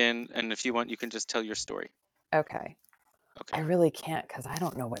come back in, and if you want, you can just tell your story. Okay. Okay. I really can't because I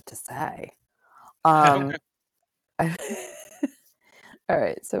don't know what to say. All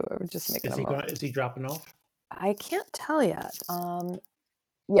right, so we're just making Is he dropping off? I can't tell yet.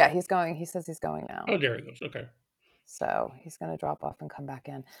 Yeah, he's going. He says he's going now. Oh, there he goes. Okay. So he's going to drop off and come back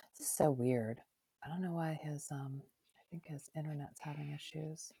in. This is so weird. I don't know why I think his internet's having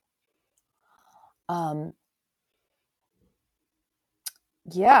issues.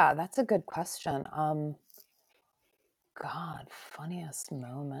 Yeah, that's a good question. God, funniest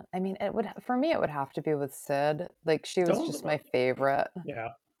moment. I mean, for me, it would have to be with Sid. Like, she was just my favorite. Yeah.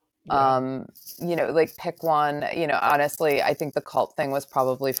 Like, pick one. Honestly, I think the cult thing was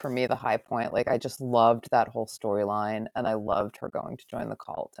probably for me the high point. Like, I just loved that whole storyline, and I loved her going to join the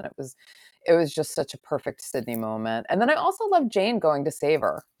cult, and it was just such a perfect Sydney moment. And then I also loved Jane going to save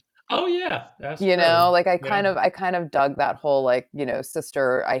her. Oh yeah, that's like I kind of dug that whole, like,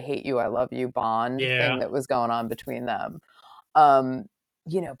 sister, I hate you, I love you bond thing that was going on between them. But I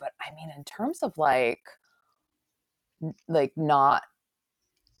mean, in terms of like not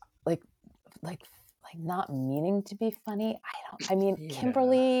like not meaning to be funny,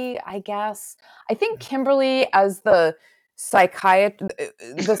 Kimberly, I guess. I think Kimberly as the psychiatrist,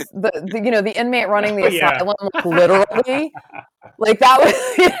 the inmate running the asylum, literally. Like, that was,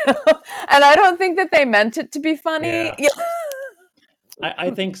 and I don't think that they meant it to be funny. Yeah.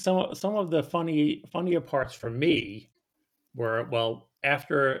 I think some of the funnier parts for me were, well,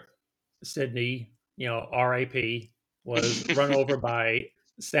 after Sydney, R.I.P., was run over by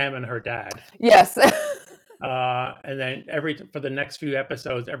Sam and her dad. Yes. And then for the next few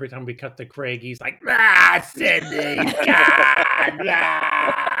episodes, every time we cut to Craig, he's like, Sydney, God,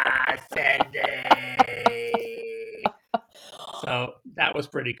 Sydney. So that was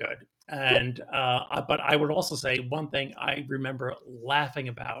pretty good. And but I would also say one thing I remember laughing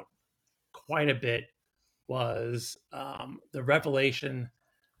about quite a bit was the revelation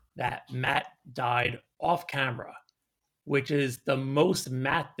that Matt died off camera, which is the most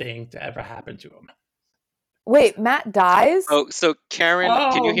Matt thing to ever happen to him. Wait, Matt dies? Oh, so Karen,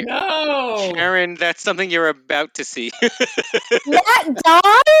 can you hear? No! Karen, that's something you're about to see. Matt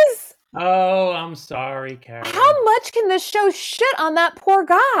dies? Oh, I'm sorry, Karen. How much can this show shit on that poor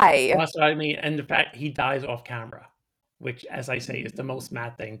guy? That's what I mean. And in fact, he dies off camera, which, as I say, is the most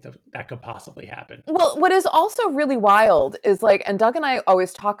Matt thing that could possibly happen. Well, what is also really wild is, like, and Doug and I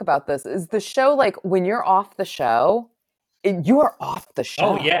always talk about this, is the show, like, when you're off the show, you are off the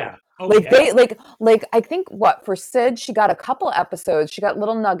show. Oh, yeah. They I think for Sid, she got a couple episodes, she got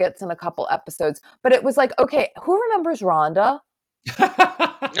little nuggets in a couple episodes, but it was like, okay, who remembers Rhonda?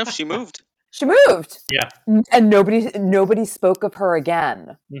 No, she moved. She moved. Yeah. And nobody spoke of her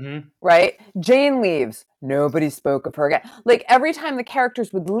again. Mm-hmm. Right? Jane leaves. Nobody spoke of her again. Like, every time the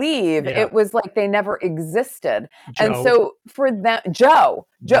characters would leave, it was like they never existed. Joe. And so for them, Joe,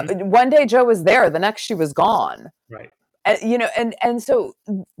 one day Joe was there, the next she was gone. Right. And so,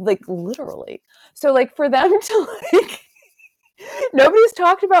 like, literally. So, like, for them to, like, nobody's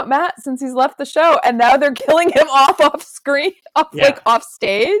talked about Matt since he's left the show, and now they're killing him off screen, off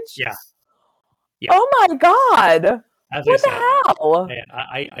stage. Yeah. Oh my God! As what the hell?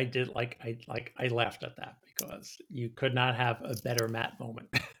 I did I laughed at that because you could not have a better Matt moment.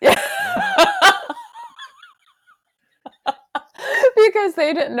 Because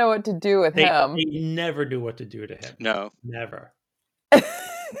they didn't know what to do with him. They never knew what to do to him. No. Never.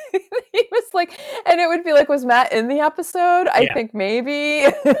 He was like, and it would be like, was Matt in the episode? I think maybe.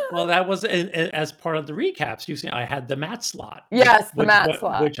 Well, that was as part of the recaps. You see, I had the Matt slot. Yes, the Matt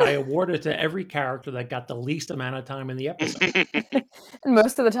slot. Which I awarded to every character that got the least amount of time in the episode. And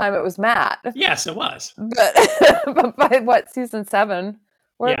most of the time it was Matt. Yes, it was. But by what, season 7?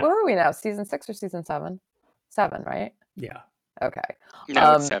 Where are we now? Season 6 or season 7? 7, right? Yeah. Okay.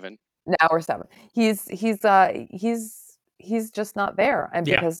 Now it's 7. Now we're 7. He's just not there, and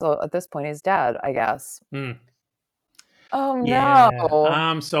because at this point he's dead, I guess. Oh no!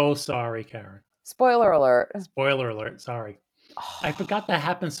 I'm so sorry, Karen. Spoiler alert! Spoiler alert! Sorry, I forgot that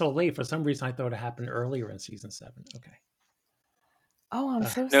happened so late. For some reason, I thought it happened earlier in season 7. Okay. Oh, I'm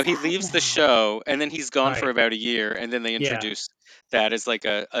so no. He leaves now. the show, and then he's gone for about a year, and then they introduce that as like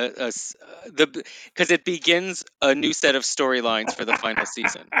because it begins a new set of storylines for the final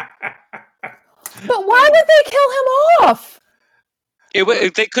season. But why would they kill him off?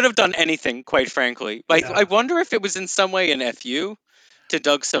 They could have done anything, quite frankly. Like, I wonder if it was in some way an FU to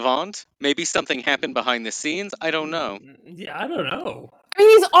Doug Savant. Maybe something happened behind the scenes. I don't know. Yeah, I don't know. I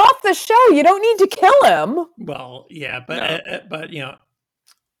mean, he's off the show. You don't need to kill him. Well, yeah, but you know,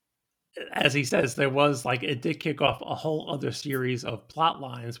 as he says, there was it did kick off a whole other series of plot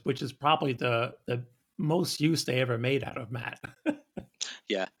lines, which is probably the most use they ever made out of Matt.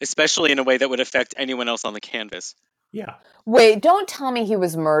 Yeah, especially in a way that would affect anyone else on the canvas. Yeah. Wait, don't tell me he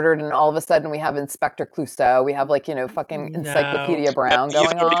was murdered and all of a sudden we have Inspector Clouseau. We have fucking Encyclopedia Brown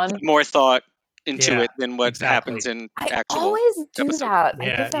going on. Put more thought into it than what happens in actual I always do episode. that.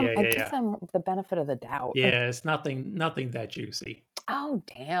 I give them the benefit of the doubt. Yeah, it's nothing that juicy. Oh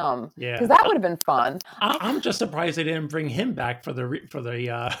damn! Yeah, because that would have been fun. I'm just surprised they didn't bring him back for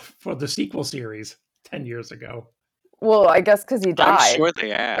the sequel series 10 years ago. Well, I guess because he died. I'm sure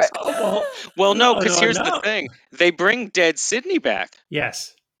they asked. Right. Well, no, because here's the thing: they bring dead Sydney back.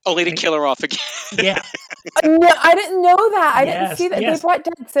 Yes. Only to kill her off again. Yeah. No, I didn't know that. I didn't see that. They brought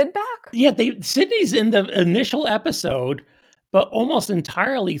dead Sid back? Yeah, Sydney's in the initial episode, but almost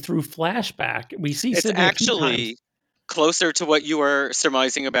entirely through flashback. We see it's Sydney actually closer to what you were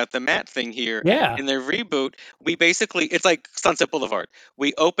surmising about the Matt thing here. Yeah. In their reboot, we basically, it's like Sunset Boulevard.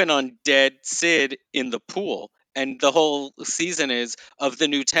 We open on dead Sid in the pool. And the whole season is of the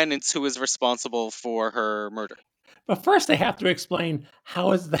new tenants who is responsible for her murder. But first they have to explain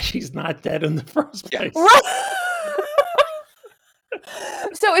how is that she's not dead in the first place.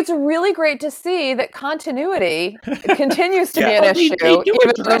 So it's really great to see that continuity continues to be an issue even in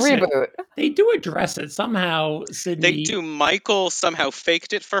the reboot. They do address it. Somehow Sydney... They do. Michael somehow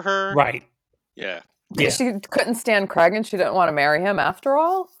faked it for her. Right. Yeah. She couldn't stand Craig and she didn't want to marry him after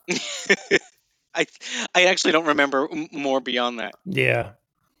all? I actually don't remember more beyond that. Yeah.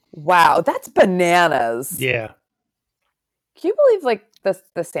 Wow, that's bananas. Yeah. Can you believe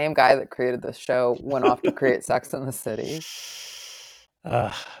the same guy that created this show went off to create Sex and the City?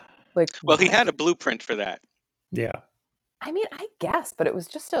 Well, he had a blueprint for that. Yeah. I mean, I guess, but it was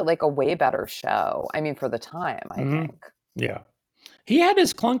just a way better show. I mean, for the time, I think. Yeah. He had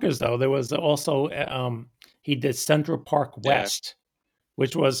his clunkers though. There was also he did Central Park West.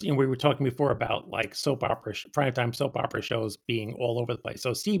 Which was, we were talking before about soap opera, primetime soap opera shows being all over the place.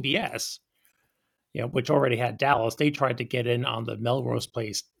 So CBS, which already had Dallas, they tried to get in on the Melrose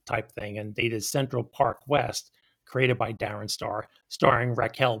Place type thing, and they did Central Park West, created by Darren Star, starring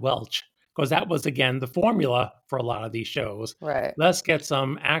Raquel Welch, because that was again the formula for a lot of these shows. Right. Let's get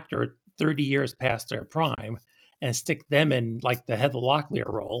some actor 30 years past their prime and stick them in the Heather Locklear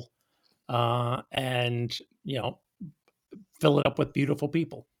role, and fill it up with beautiful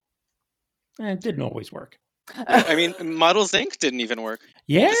people. And it didn't always work. I mean, Models Inc. didn't even work.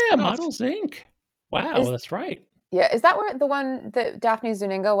 Yeah, Models Inc. Wow, that's right. Yeah, is that where the one that Daphne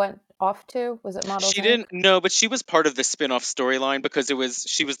Zuniga went off to? Was it Models Inc? She didn't, no, but she was part of the spin-off storyline because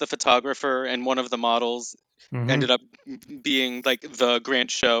she was the photographer and one of the models ended up being the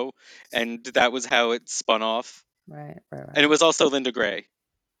Grant show, and that was how it spun off. Right. And it was also Linda Gray.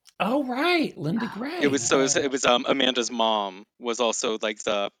 Oh right, Linda Gray. It was Amanda's mom was also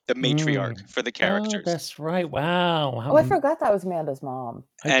the matriarch for the characters. Oh, that's right. Wow. I forgot that was Amanda's mom.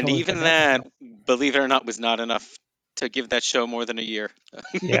 And even that, believe it or not, was not enough to give that show more than a year.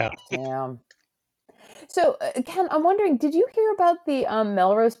 Yeah. Damn. So Ken, I'm wondering, did you hear about the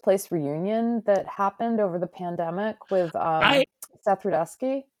Melrose Place reunion that happened over the pandemic with Seth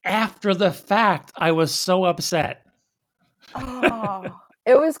Rudetsky? After the fact, I was so upset. Oh.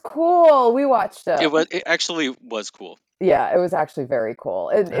 It was cool. We watched it. It actually was cool. Yeah, it was actually very cool.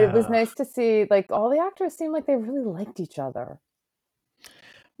 It was Uh, nice to see, like, all the actors seemed like they really liked each other.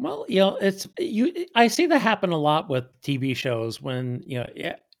 well, it's you. I see that happen a lot with TV shows when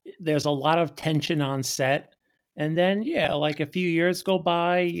yeah, there's a lot of tension on set, and then yeah, like a few years go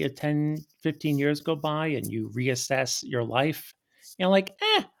by, 10, 15 years go by, and you reassess your life. Like,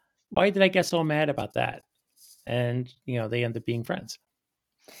 why did I get so mad about that? And they end up being friends.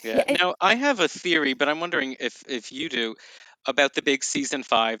 Yeah. Yeah, Now I have a theory, but I'm wondering if you do about the big season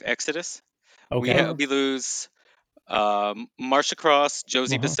 5 Exodus. Okay. We lose Marsha Cross,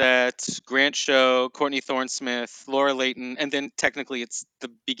 Josie Uh-huh. Bissett, Grant Show, Courtney Thorne Smith, Laura Layton, and then technically it's the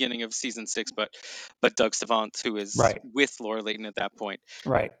beginning of season 6, but Doug Savant, who is Right. with Laura Layton at that point.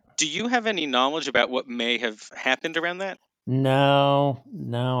 Right. Do you have any knowledge about what may have happened around that? No,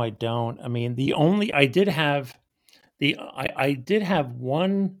 no, I don't. I mean, the only I did have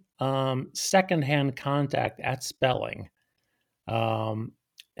one secondhand contact at Spelling. Um,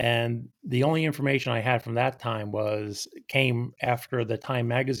 and the only information I had from that time came after the Time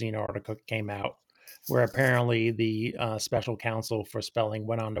magazine article came out, where apparently the special counsel for Spelling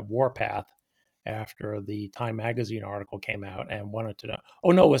went on the warpath after the Time magazine article came out and wanted to know.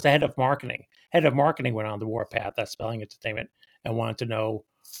 Oh no, it was the head of marketing. Head of marketing went on the warpath at Spelling Entertainment and wanted to know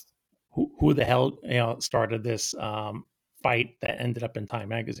who the hell started this fight that ended up in Time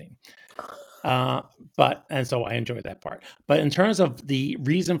magazine. And so I enjoyed that part. But in terms of the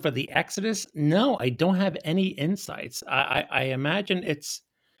reason for the exodus, no, I don't have any insights. I imagine it's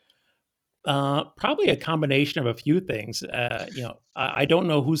probably a combination of a few things. I don't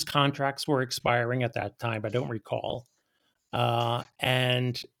know whose contracts were expiring at that time. I don't recall.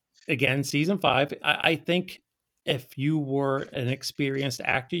 And again, season 5, I think if you were an experienced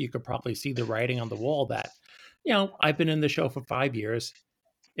actor, you could probably see the writing on the wall that, I've been in the show for 5 years.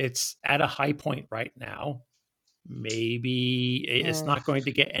 It's at a high point right now. Maybe it's mm, not going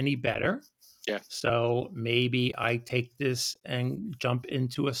to get any better. Yeah. So maybe I take this and jump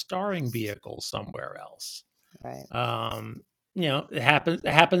into a starring vehicle somewhere else. right. It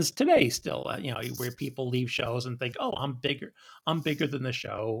happens today still, where people leave shows and think, oh, I'm bigger than the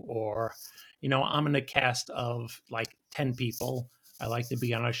show, or I'm in a cast of like 10 people. I like to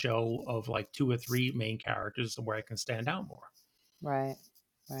be on a show of like 2 or 3 main characters where I can stand out more. Right.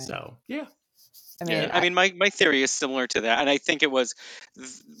 Right. So yeah. I Yeah, mean, I mean, my theory is similar to that, and I think it was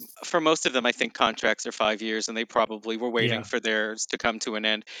for most of them. I think contracts are 5 years, and they probably were waiting Yeah. for theirs to come to an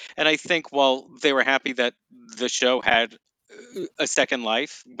end. And I think while they were happy that the show had a second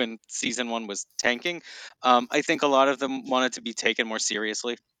life when season 1 was tanking, I think a lot of them wanted to be taken more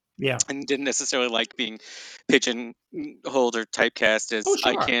seriously Yeah. and didn't necessarily like being pigeonholed or typecast Oh, as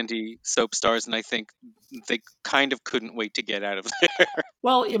eye sure. candy soap stars. And I think they kind of couldn't wait to get out of there.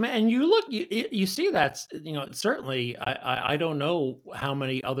 Well, and you look, you see that, certainly, I don't know how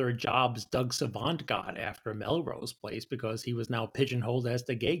many other jobs Doug Savant got after Melrose Place because he was now pigeonholed as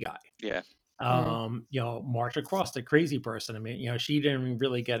the gay guy. Yeah. mm, Marsha Cross, the crazy person. I mean, she didn't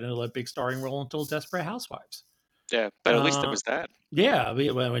really get into a big starring role until Desperate Housewives. Yeah, but at least it Uh, was that. yeah, I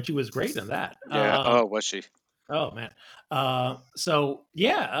mean, when she was great in that. Yeah. Oh, was she? Oh man. So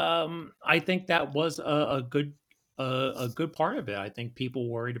yeah, I think that was a good part of it. I think people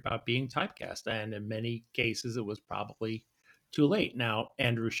worried about being typecast, and in many cases, it was probably too late. Now,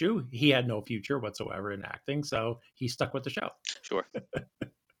 Andrew Shue, he had no future whatsoever in acting, so he stuck with the show. Sure.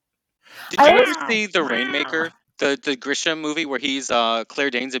 Did I you ever was Wow! see The Wow! Rainmaker, the Grisham movie where he's Claire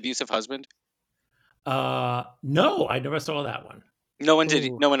Danes' abusive husband? No, I never saw that one. No one did.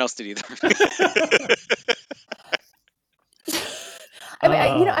 ooh. No one else did either. I mean,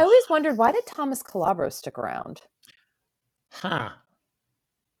 I Oh, always wondered, why did Thomas Calabro stick around? huh.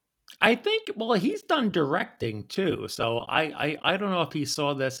 I think, well, he's done directing too, so I don't know if he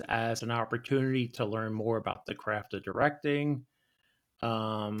saw this as an opportunity to learn more about the craft of directing.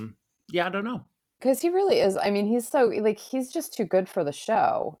 Yeah, I don't know. Because he really is. I mean, he's so, like, he's just too good for the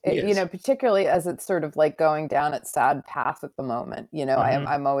show. He is. Particularly as it's sort of like going down its sad path at the moment. Hmm.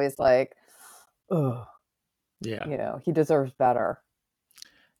 I'm always like, oh, Yeah, he deserves better.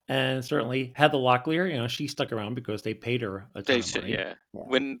 and certainly Heather Locklear, she stuck around because they paid her a ton They of should. money. Yeah.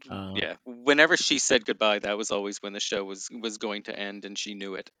 Yeah. Uh, Yeah. Whenever she said goodbye, that was always when the show was going to end, and she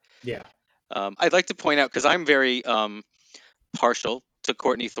knew it. yeah. I'd like to point out because I'm very partial to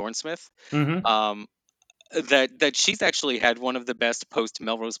Courtney Thorne Smith. Hmm. Um, that she's actually had one of the best post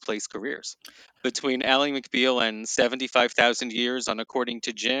Melrose Place careers, between Ally McBeal and 75,000 Years on According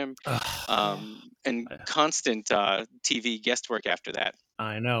to Jim, and constant TV guest work after that.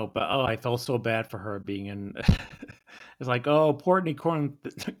 I know, but I felt so bad for her being in. It's like, Portney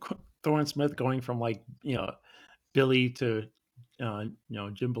Thorne Smith going from like Billy to Jim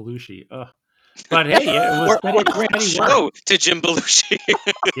Belushi. But hey, it was or Grant Show to Jim Belushi.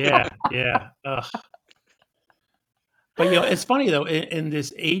 Yeah. But it's funny though. In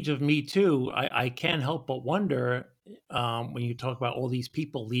this age of Me Too, I can't help but wonder when you talk about all these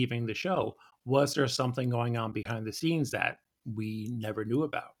people leaving the show, was there something going on behind the scenes that we never knew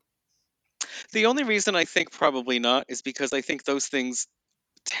about? The only reason I think probably not is because I think those things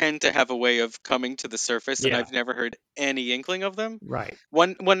tend to have a way of coming to the surface, and I've never heard any inkling of them. Right.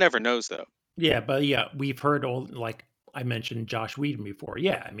 One never knows, though. Yeah, but we've heard all, like I mentioned Josh Whedon before.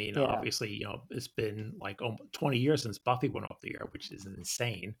 Yeah, I mean, obviously, it's been like 20 years since Buffy went off the air, which is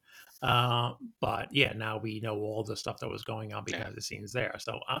insane. But yeah, now we know all the stuff that was going on behind the scenes there.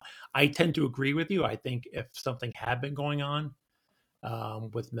 So I tend to agree with you. I think if something had been going on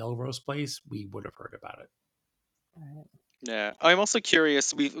with Melrose Place, we would have heard about it. Right. Yeah, I'm also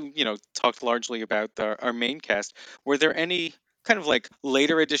curious. We've talked largely about our main cast. Were there any kind of like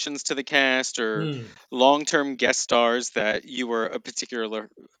later additions to the cast or long-term guest stars that you were a particular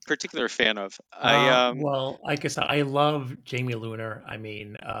fan of? Well, like I said, I love Jamie Luner. I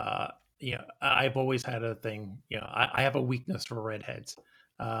mean, I've always had a thing. I have a weakness for redheads.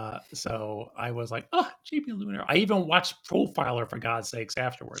 So I was like, Jamie Luner. I even watched Profiler, for God's sakes,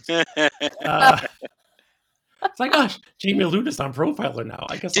 afterwards. It's like, gosh, Jamie Luner's on Profiler now.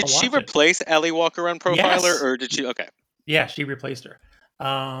 I guess did she replace Ally Walker on Profiler, or did she? Okay. Yeah, she replaced her.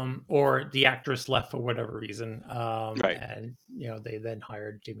 Or the actress left for whatever reason. Right. And they then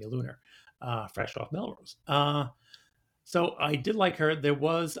hired Jamie Luner, fresh off Melrose. So I did like her. There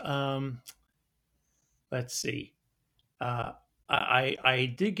was, let's see,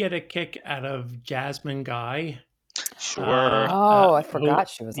 I did get a kick out of Jasmine Guy. Sure. I forgot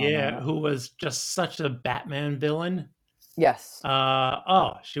she was on that. Yeah, who was just such a Batman villain. Yes.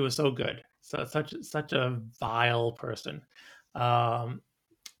 She was so good. So such a vile person. And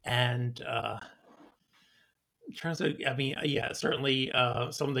in terms of, I mean, certainly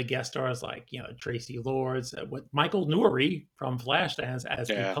some of the guest stars like Tracy Lords, with Michael Nouri from Flashdance as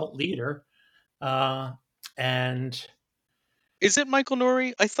the cult leader, and. Is it Michael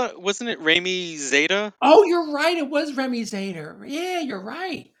Nouri? I thought, wasn't it Remy Zeta? Oh, you're right. It was Remy Zeta. Yeah, you're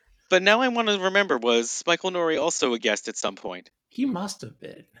right. But now I want to remember, was Michael Nouri also a guest at some point? He must have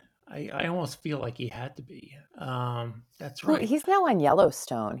been. I almost feel like he had to be. That's right. He's now on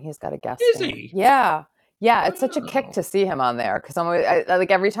Yellowstone. He's got a guest. Is he? Yeah. Yeah, it's such a kick to see him on there because I'm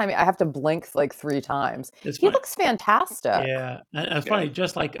like every time I have to blink like 3 times. He looks fantastic. Yeah, and it's funny.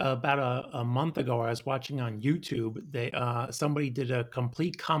 Just like about a month ago, I was watching on YouTube. They somebody did a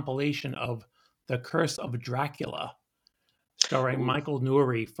complete compilation of The Curse of Dracula, starring Michael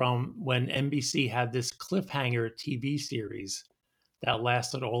Nouri, from when NBC had this cliffhanger TV series that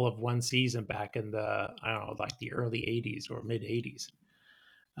lasted all of one season back in the like the early 80s or mid 80s.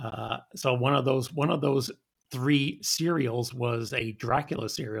 So one of those 3 serials was a Dracula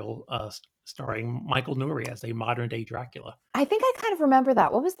serial starring Michael Nouri as a modern day Dracula. I think I kind of remember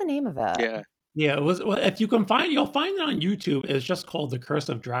that. What was the name of it? Yeah, it was. Well, if you can you'll find it on YouTube. It's just called The Curse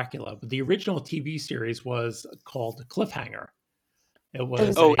of Dracula. But the original TV series was called Cliffhanger. It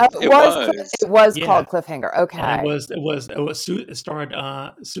was. It was called Cliffhanger. Okay. And it starred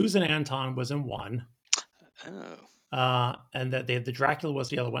Susan Anton was in one. Oh. And that the Dracula was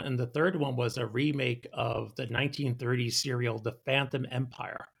the other one, and the third one was a remake of the 1930s serial The Phantom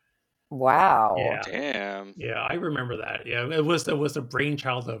Empire. Wow! Yeah. Damn. Yeah, I remember that. Yeah, it was a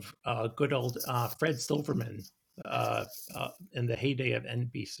brainchild of good old Fred Silverman in the heyday of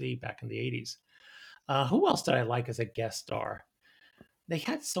NBC back in the 80s. Who else did I like as a guest star? They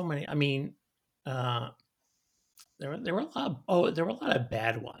had so many. I mean, there were a lot of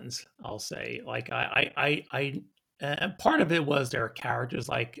bad ones. I'll say, like and part of it was their characters,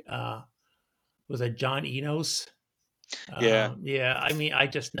 like was it John Enos? Yeah. I mean, I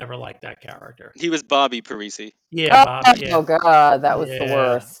just never liked that character. He was Bobby Parisi. Yeah, Bobby. Oh God, that was the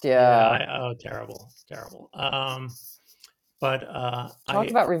worst. Terrible. But talk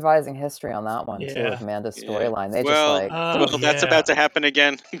about revising history on that one too, with Amanda's storyline. They that's about to happen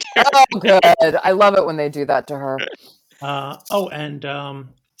again. Oh, good. I love it when they do that to her.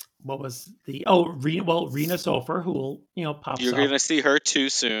 What was the Rena Sofer, who will pops You're going to see her too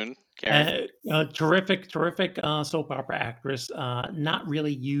soon. Terrific soap opera actress. Not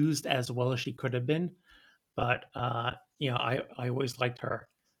really used as well as she could have been. but I always liked her,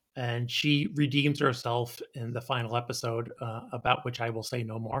 and she redeems herself in the final episode, about which I will say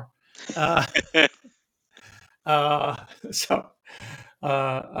no more. Uh, uh, so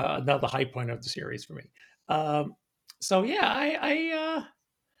another high point of the series for me. Um, so yeah,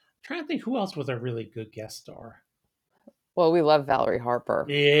 trying to think who else was a really good guest star. Well, we love Valerie Harper.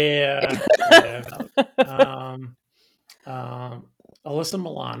 Yeah, yeah. Um, Alyssa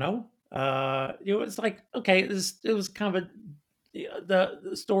Milano. It was like, okay, it was kind of the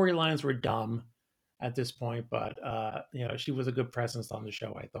storylines were dumb at this point, but she was a good presence on the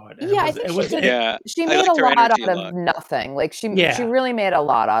show, I thought, and Yeah, I think she could. Yeah, She I made a liked her lot energy out a of lot. nothing. Like she Yeah. really made a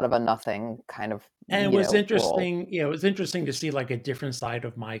lot out of a nothing kind of, And it was role. interesting. It was interesting to see like a different side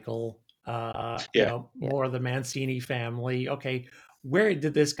of Michael. Yeah. More of the Mancini family. Okay, where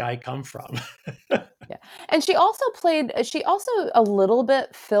did this guy come from? Yeah. And she also a little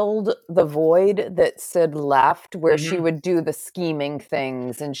bit filled the void that Sid left, where she Mhm. would do the scheming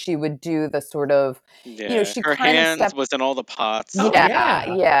things and she would do the sort of, Yeah. she Her kind of hands stepped. was in all the pots. Oh, Yeah,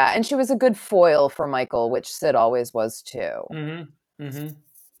 yeah. yeah. And she was a good foil for Michael, which Sid always was too. Mm-hmm.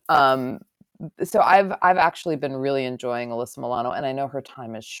 Mm-hmm. Um, so I've actually been really enjoying Alyssa Milano, and I know her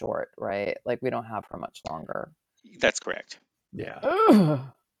time is short, right? Like we don't have her much longer. That's correct. Yeah. Ugh.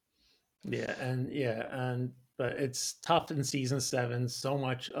 And but it's tough in season 7. So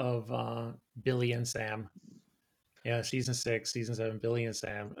much of Billy and Sam. Yeah, season 6, season 7, Billy and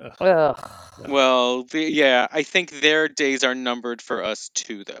Sam. Ugh. Ugh. Well, I think their days are numbered for us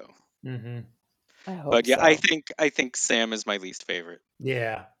too, though. Mm-hmm. I hope But yeah, so. I think Sam is my least favorite.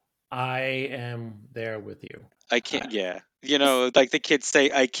 Yeah, I am there with you. I can't. Yeah, like the kids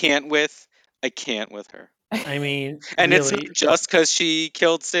say, I can't with her. I mean, And it's really, not just because she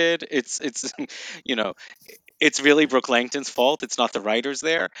killed Sid. It's you know, it's really Brooke Langton's fault. It's not the writers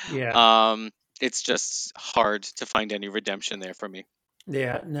there. yeah. It's just hard to find any redemption there for me.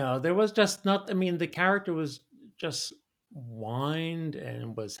 Yeah, no, there was just not. I mean, the character was just whined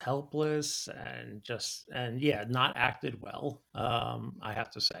and was helpless and yeah, not acted well. I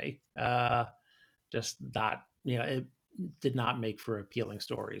have to say, just not. It did not make for appealing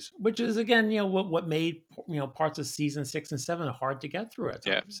stories, which is again, what made parts of season 6 and 7 hard to get through at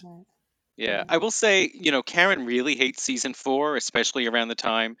Yeah. times. Yeah, I will say, Karen really hates season 4, especially around the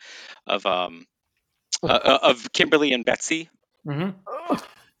time of Kimberly and Betsy. Mm-hmm.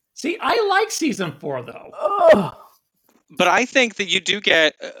 See, I like season 4 though. Ugh. But I think that you do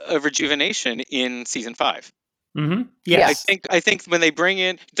get a rejuvenation in season 5. Mm-hmm. Yes. Yes. I think when they bring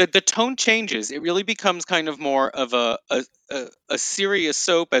in the tone changes, it really becomes kind of more of a serious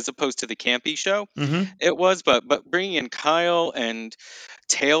soap as opposed to the campy show Mm-hmm. it was. But bringing in Kyle and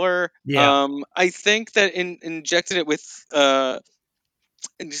Taylor, Yeah. I think that injected it with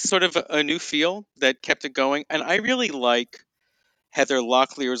sort of a new feel that kept it going. And I really like Heather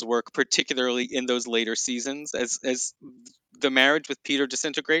Locklear's work, particularly in those later seasons, as the marriage with Peter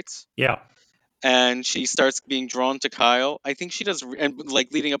disintegrates Yeah. and she starts being drawn to Kyle. I think she does, and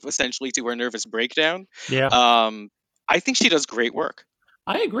like leading up essentially to her nervous breakdown. Yeah. I think she does great work.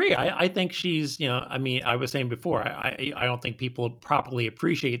 I agree. I think she's, I mean, I was saying before, I don't think people properly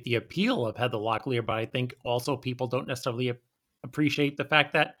appreciate the appeal of Heather Locklear, but I think also people don't necessarily appreciate the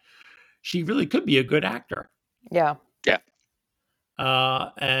fact that she really could be a good actor. Yeah. Yeah.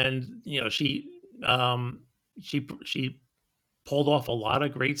 And she pulled off a lot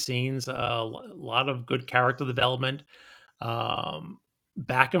of great scenes, a lot of good character development,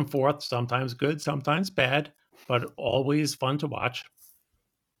 back and forth, sometimes good, sometimes bad, but always fun to watch.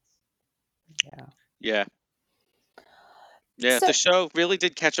 Yeah. Yeah. Yeah. So- The show really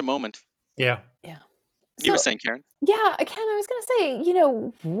did catch a moment. Yeah. Yeah. You were So- saying, Karen? Yeah, Ken, I was going to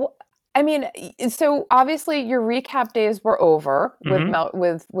say, I mean, so obviously your recap days were over Mhm.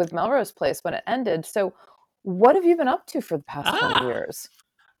 with Melrose Place when it ended. So what have you been up to for the past 20 years?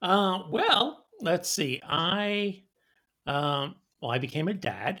 Well, let's see. I became a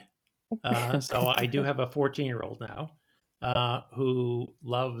dad. So I do have a 14-year-old now, who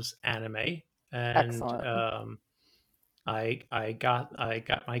loves anime, and Excellent. I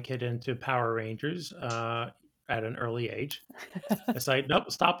got my kid into Power Rangers at an early age. It's like, nope,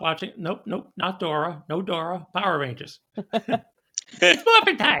 stop watching. Nope, not Dora. No Dora. Power Rangers. It's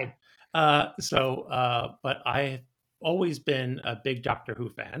Muppet time. But I've always been a big Doctor Who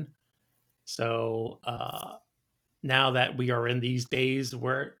fan. So now that we are in these days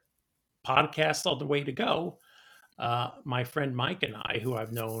where podcasts are the way to go, my friend Mike and I, who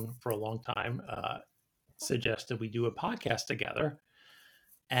I've known for a long time, suggested we do a podcast together.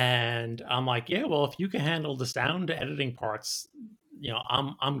 And I'm like, yeah, well, if you can handle the sound editing parts,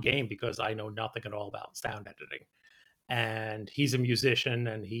 I'm game because I know nothing at all about sound editing, and he's a musician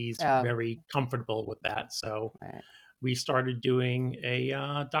and he's Yeah. very comfortable with that. So Right. we started doing a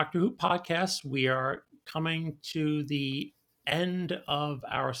Doctor Who podcast. We are coming to the end of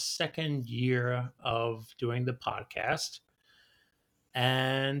our second year of doing the podcast,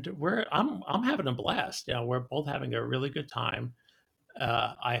 and I'm having a blast. We're both having a really good time.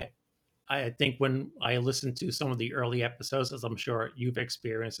 Uh, I I think when I listen to some of the early episodes, as I'm sure you've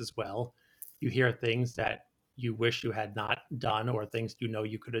experienced as well, you hear things that you wish you had not done or things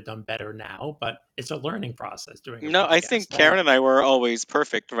you could have done better now, but it's a learning process doing a No, I think podcast. Karen and I were always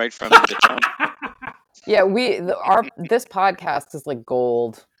perfect right from the jump. Yeah, this podcast is like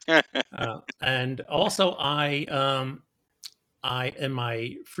gold. And also I in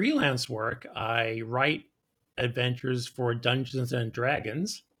my freelance work, I write adventures for Dungeons and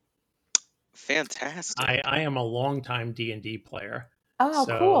Dragons. Fantastic. I am a longtime D&D player. Oh,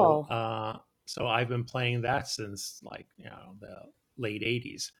 So, cool. so I've been playing that since the late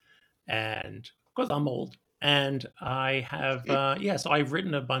 80s. And of course I'm old. And I have so I've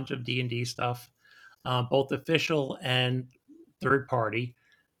written a bunch of D&D stuff, both official and third party.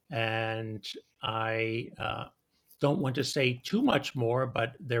 And I don't want to say too much more,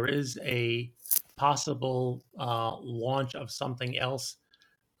 but there is a possible launch of something else,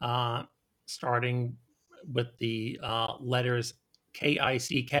 uh, starting with the letters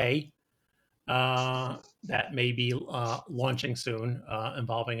KICK, that may be launching soon,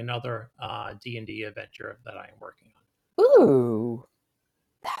 involving another D&D adventure that I am working on. Ooh,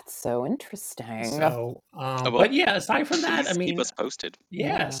 that's so interesting. So, Well, but yeah, aside from that, I please keep mean, us posted.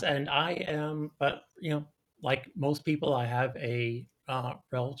 yes, and I am, but like most people, I have a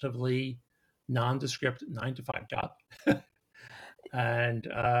relatively nondescript 9 to 5 job. And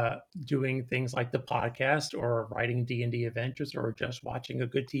doing things like the podcast or writing D&D adventures or just watching a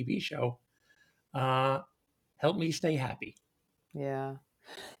good TV show help me stay happy. Yeah.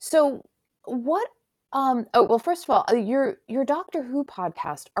 So what oh well, first of all, your Doctor Who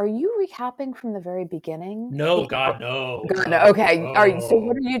podcast, are you recapping from the very beginning? No, God, no. God, No. no. Okay. So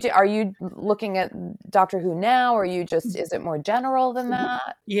what Oh. are you are you looking at Doctor Who now? Or are you just, is it more general than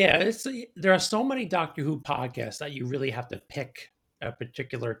that? Yeah, there are so many Doctor Who podcasts that you really have to pick a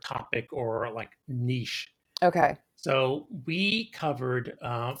particular topic or like niche. Okay. So we covered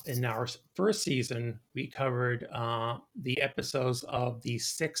in our first season, we covered the episodes of the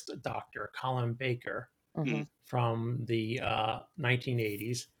Sixth Doctor, Colin Baker, Mhm. from the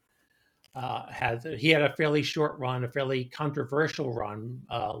 1980s. He had a fairly short run, a fairly controversial run,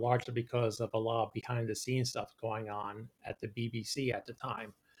 largely because of a lot of behind the scenes stuff going on at the BBC at the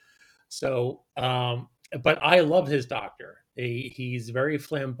time. So, but I love his Doctor. He's very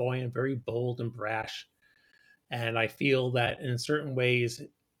flamboyant, very bold and brash. And I feel that in certain ways,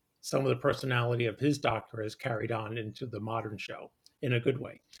 some of the personality of his Doctor has carried on into the modern show in a good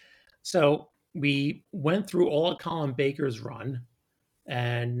way. So we went through all of Colin Baker's run,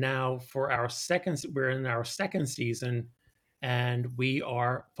 and now we're in our second season, and we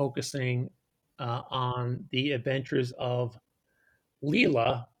are focusing on the adventures of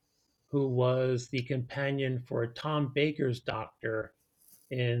Leela, who was the companion for Tom Baker's Doctor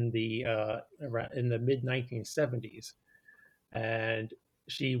in the mid 1970s, and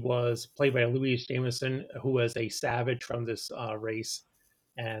she was played by Louise Jameson, who was a savage from this race.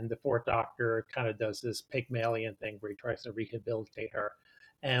 And the Fourth Doctor kind of does this Pygmalion thing where he tries to rehabilitate her.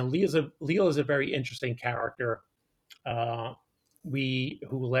 And Leela is a very interesting character. Who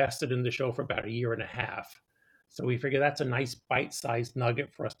lasted in the show for about a year and a half. So we figure that's a nice bite-sized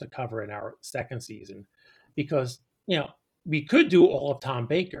nugget for us to cover in our second season, because we could do all of Tom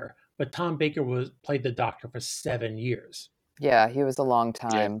Baker, but Tom Baker played the Doctor for 7 years. Yeah, he was a long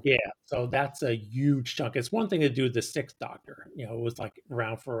time. Yeah, so that's a huge chunk. It's one thing to do the Sixth Doctor. It was like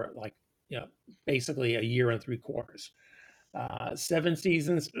around for basically a year and 3/4. 7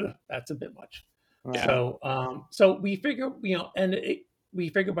 seasons, that's a bit much. Right. So we figure, we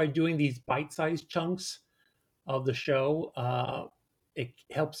figure by doing these bite-sized chunks of the show, it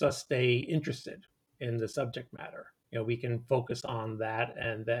helps us stay interested in the subject matter. We can focus on that,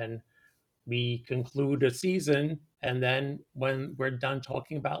 and then we conclude a season, and then when we're done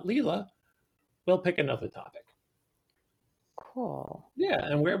talking about Leela, we'll pick another topic. Cool. Yeah,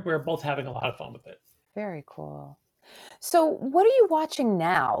 and we're both having a lot of fun with it. Very cool. So what are you watching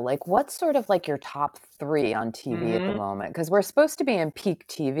now? Like, what's sort of like your top 3 on TV at the moment? Because we're supposed to be in peak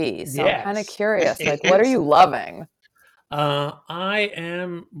TV, so I'm kind of Yes. curious. Like, what are you loving? I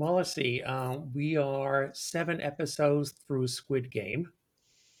am, well, let's see. We are 7 episodes through Squid Game.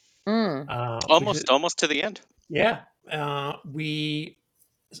 Mm. Almost to the end. Yeah. We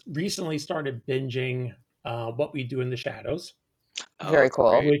recently started binging What We Do in the Shadows, Oh, Very that's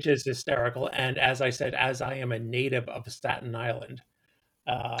cool. great. which is hysterical. And as I said, as I am a native of Staten Island,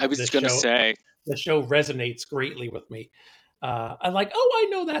 I the was gonna show say, the show resonates greatly with me. I'm like, oh, I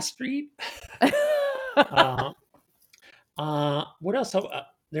know that street. uh, what else?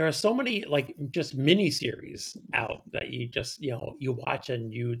 There are so many like just mini series out that you just you watch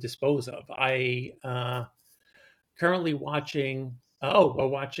and you dispose of. I currently watching. Oh, we're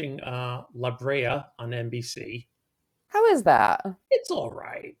watching La Brea on NBC. How is that? It's all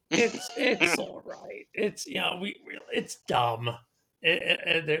right. It's all right. It's it's dumb.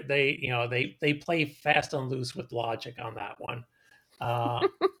 They play fast and loose with logic on that one. Uh,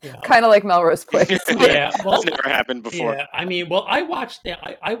 you know, Kind of like Melrose Place. yeah. that's Well, never happened before. yeah. I mean, well, I watched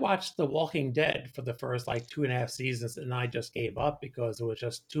The Walking Dead for the first like 2.5 seasons, and I just gave up because it was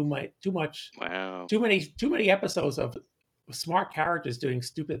just Wow. too many episodes of smart characters doing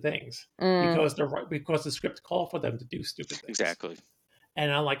stupid things Mm. because the script called for them to do stupid things. Exactly.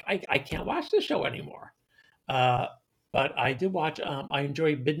 And I'm like, I can't watch this show anymore. Uh, but I did watch. I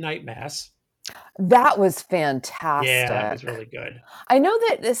enjoyed Midnight Mass. That was Yeah, that fantastic. was really good. I know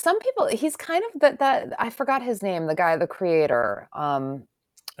that some people, he's kind of that I forgot his name, the guy, the creator of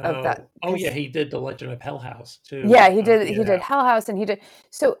that. Oh yeah, he did The Legend of Hell House too. Yeah, he did Yeah, Hell House, and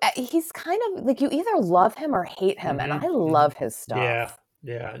so he's kind of like, you either love him or hate him, and I love his yeah, stuff.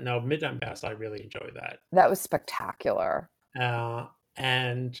 yeah. No, Midnight Mass, I really enjoyed that. That was spectacular.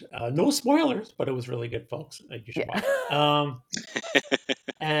 And no spoilers, but it was really good, folks. You should Yeah. watch it.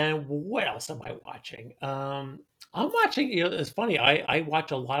 And what else am I watching? I'm watching. It's funny. I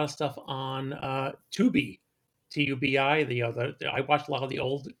watch a lot of stuff on Tubi, Tubi. I watch a lot of the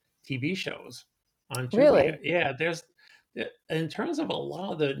old TV shows on Tubi. Really? Yeah, in terms of a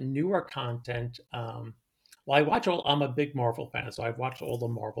lot of the newer content. Well, I watch all. I'm a big Marvel fan, so I've watched all the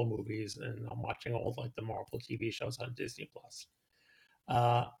Marvel movies, and I'm watching all like the Marvel TV shows on Disney Plus.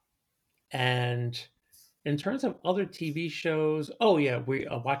 Uh, and in terms of other TV shows, oh yeah, we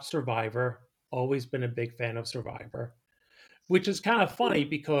watch Survivor. Always been a big fan of Survivor, which is kind of funny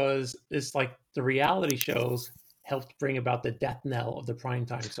because it's like the reality shows helped bring about the death knell of the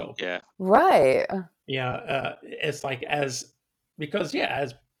primetime soap. Yeah. Right. Yeah, it's like as because yeah,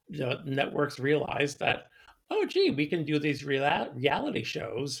 as networks realize that oh gee, we can do these reality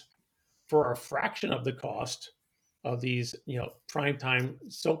shows for a fraction of the cost of these primetime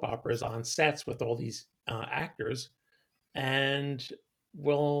soap operas on sets with all these actors, and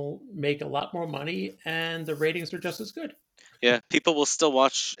will make a lot more money, and the ratings are just as good. Yeah. People will still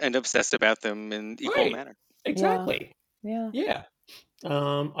watch and obsess about them in equal Right, manner. Yeah. exactly. Yeah. Yeah.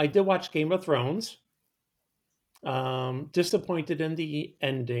 I did watch Game of Thrones. Disappointed in the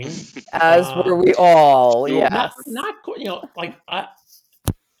ending. As were we all. Sure. Yes. Not like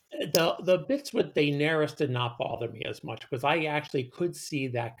the bits with Daenerys did not bother me as much because I actually could see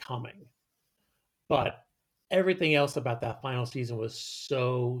that coming. But everything else about that final season was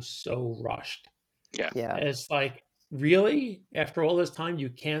so rushed. Yeah. Yeah. It's like, really? After all this time, you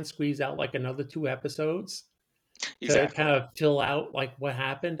can't squeeze out like another 2 episodes to Exactly. kind of fill out like what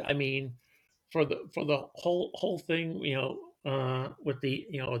happened? I mean, for the whole thing, with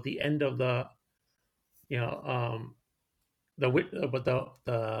the end of the you know with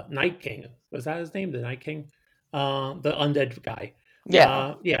the Night King, was that his name? The Night King, the undead guy.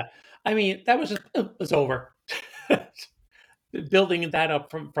 Yeah. Yeah. I mean, that was just it was over. Building that up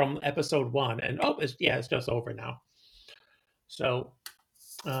from episode one, and it's just over now. So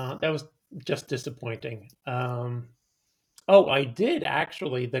that was just disappointing. Oh, I did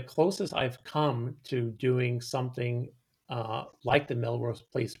actually. The closest I've come to doing something like the Melrose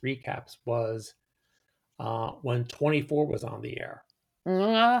Place recaps was when 24 was on the air.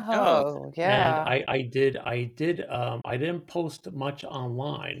 Oh. Oh, And yeah. I didn't post much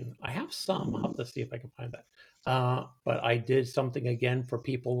online. I have some. I'll have to see if I can find that. But I did something again for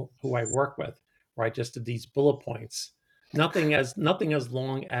people who I work with, where I just did these bullet points. Nothing as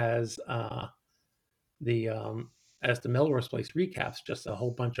long the as the Melrose Place recaps. Just a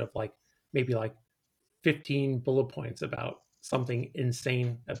whole bunch of like maybe like 15 bullet points about something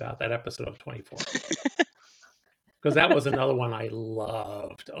insane about that episode of 24. Because that was another one I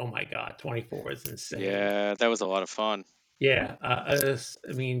loved. Oh my god, 24 is insane. Yeah, that was a lot of fun. Yeah, I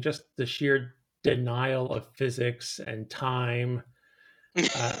mean, just the sheer denial of physics and time.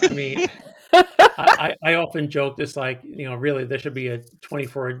 I mean, I often joke this like really there should be a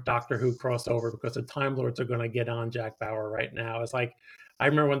 24 Doctor Who crossover because the Time Lords are going to get on Jack Bauer right now. It's like I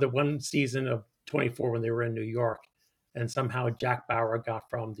remember when the one season of 24 when they were in New York, and somehow Jack Bauer got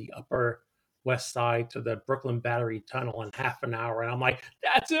from the upper West Side to the Brooklyn Battery Tunnel in half an hour. And I'm like,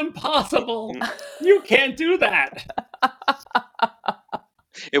 that's impossible. You can't do that.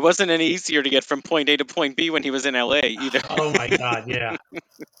 It wasn't any easier to get from point A to point B when he was in LA either. Oh my God, yeah.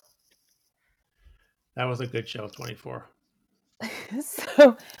 That was a good show, 24.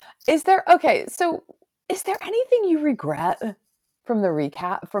 So is there anything you regret from the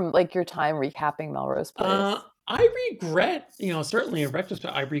recap, from like your time recapping Melrose Place? I regret, certainly in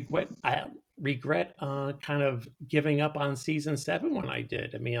retrospect, I regret kind of giving up on season 7 when I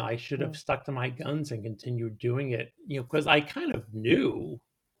did. I mean, I should have stuck to my guns and continued doing it, because I kind of knew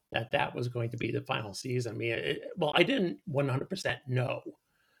that was going to be the final season. I mean, I didn't 100% know,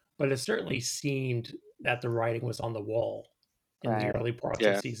 but it certainly seemed that the writing was on the wall in the early parts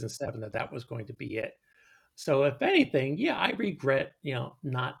of season 7 that was going to be it. So if anything, yeah, I regret,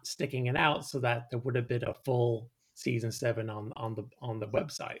 not sticking it out so that there would have been a full season 7 on the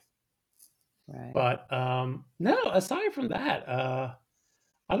website. Right. But no, aside from that, I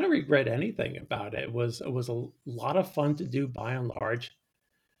don't regret anything about it. It was a lot of fun to do by and large.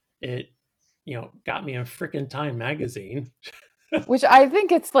 It, got me in frickin' Time magazine. Which I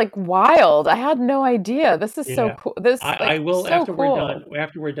think it's like wild. I had no idea. This is so cool. I will, so after cool.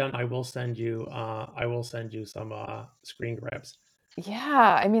 we're done, I will send you some screen grabs.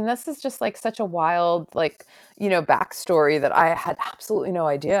 Yeah, I mean, this is just like such a wild, backstory that I had absolutely no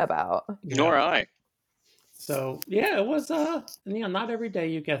idea about. Nor I. So yeah, it was not every day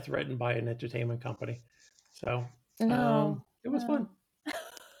you get threatened by an entertainment company. So No, it was fun.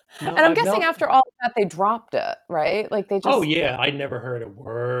 And I'm guessing after all that they dropped it, right? Like they just. Oh yeah, I never heard a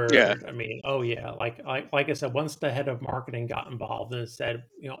word. Yeah. I mean, oh yeah, like I said, once the head of marketing got involved and said,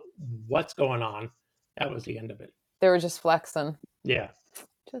 what's going on, that was the end of it. They were just flexing. Yeah.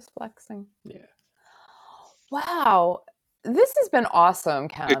 Just flexing. Yeah. Wow. This has been awesome,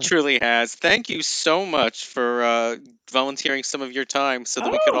 Ken. It truly has. Thank you so much for volunteering some of your time so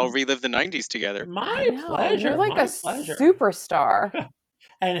that we could all relive the 90s together. My pleasure. You're like my a pleasure. superstar.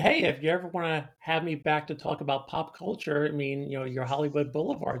 And hey, if you ever want to have me back to talk about pop culture, I mean, your Hollywood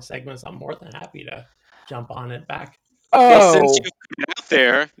Boulevard segments, I'm more than happy to jump on it back. Well, since you've been out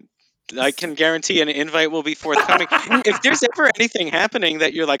there, I can guarantee an invite will be forthcoming. If there's ever anything happening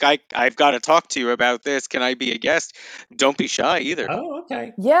that you're like, I've got to talk to you about this, can I be a guest? Don't be shy either. Oh,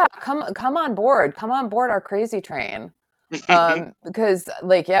 okay. Yeah, come on board. Come on board our crazy train. Because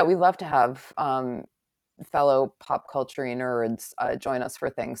we love to have fellow pop culture nerds join us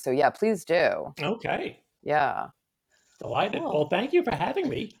for things. So yeah, please do. Okay. Yeah. Delighted. Cool. Well, thank you for having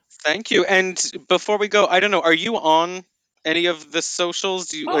me. Thank you. And before we go, I don't know, are you on any of the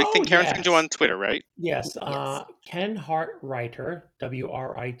socials? I think Karen found you on Twitter, right? Yes. Ken Hart Writer,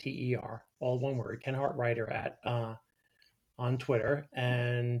 WRITER, all one word, Ken Hart Writer on Twitter.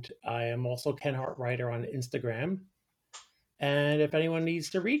 And I am also Ken Hart Writer on Instagram. And if anyone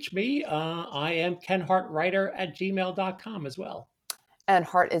needs to reach me, I am kenhartwriter@gmail.com as well. And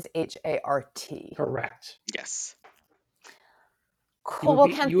Hart is HART. Correct. Yes. Cool. Well,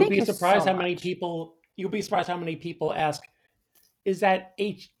 Ken, you'll be surprised how many people ask, is that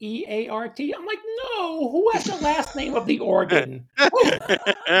HEART? I'm like, no, who has the last name of the organ?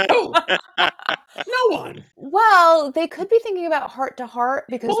 Who? No one. Well, they could be thinking about Heart to Heart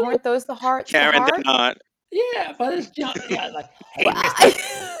because weren't those the hearts? Karen, they're not. Yeah, but it's like, hey,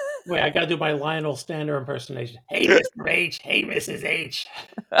 wait, I gotta do my Lionel Stander impersonation. Hey, Mr. H. Hey, Mrs. H.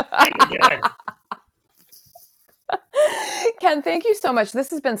 How you doing? Ken, thank you so much.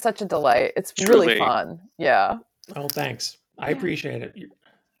 This has been such a delight. It's really fun. Yeah. Oh, thanks. I appreciate it.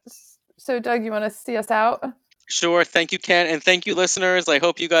 So, Doug, you want to see us out? Sure. Thank you, Ken. And thank you, listeners. I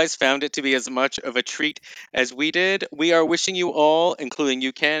hope you guys found it to be as much of a treat as we did. We are wishing you all, including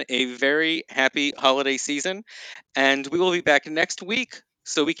you, Ken, a very happy holiday season. And we will be back next week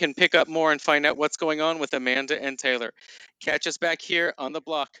so we can pick up more and find out what's going on with Amanda and Taylor. Catch us back here on the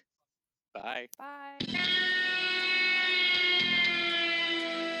block. Bye. Bye.